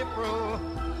in April,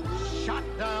 shot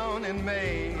down in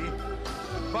May.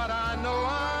 But I know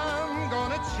I'm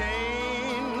gonna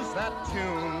change that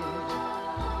tune.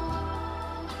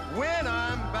 When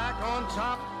I'm back on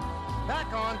top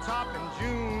in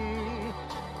June.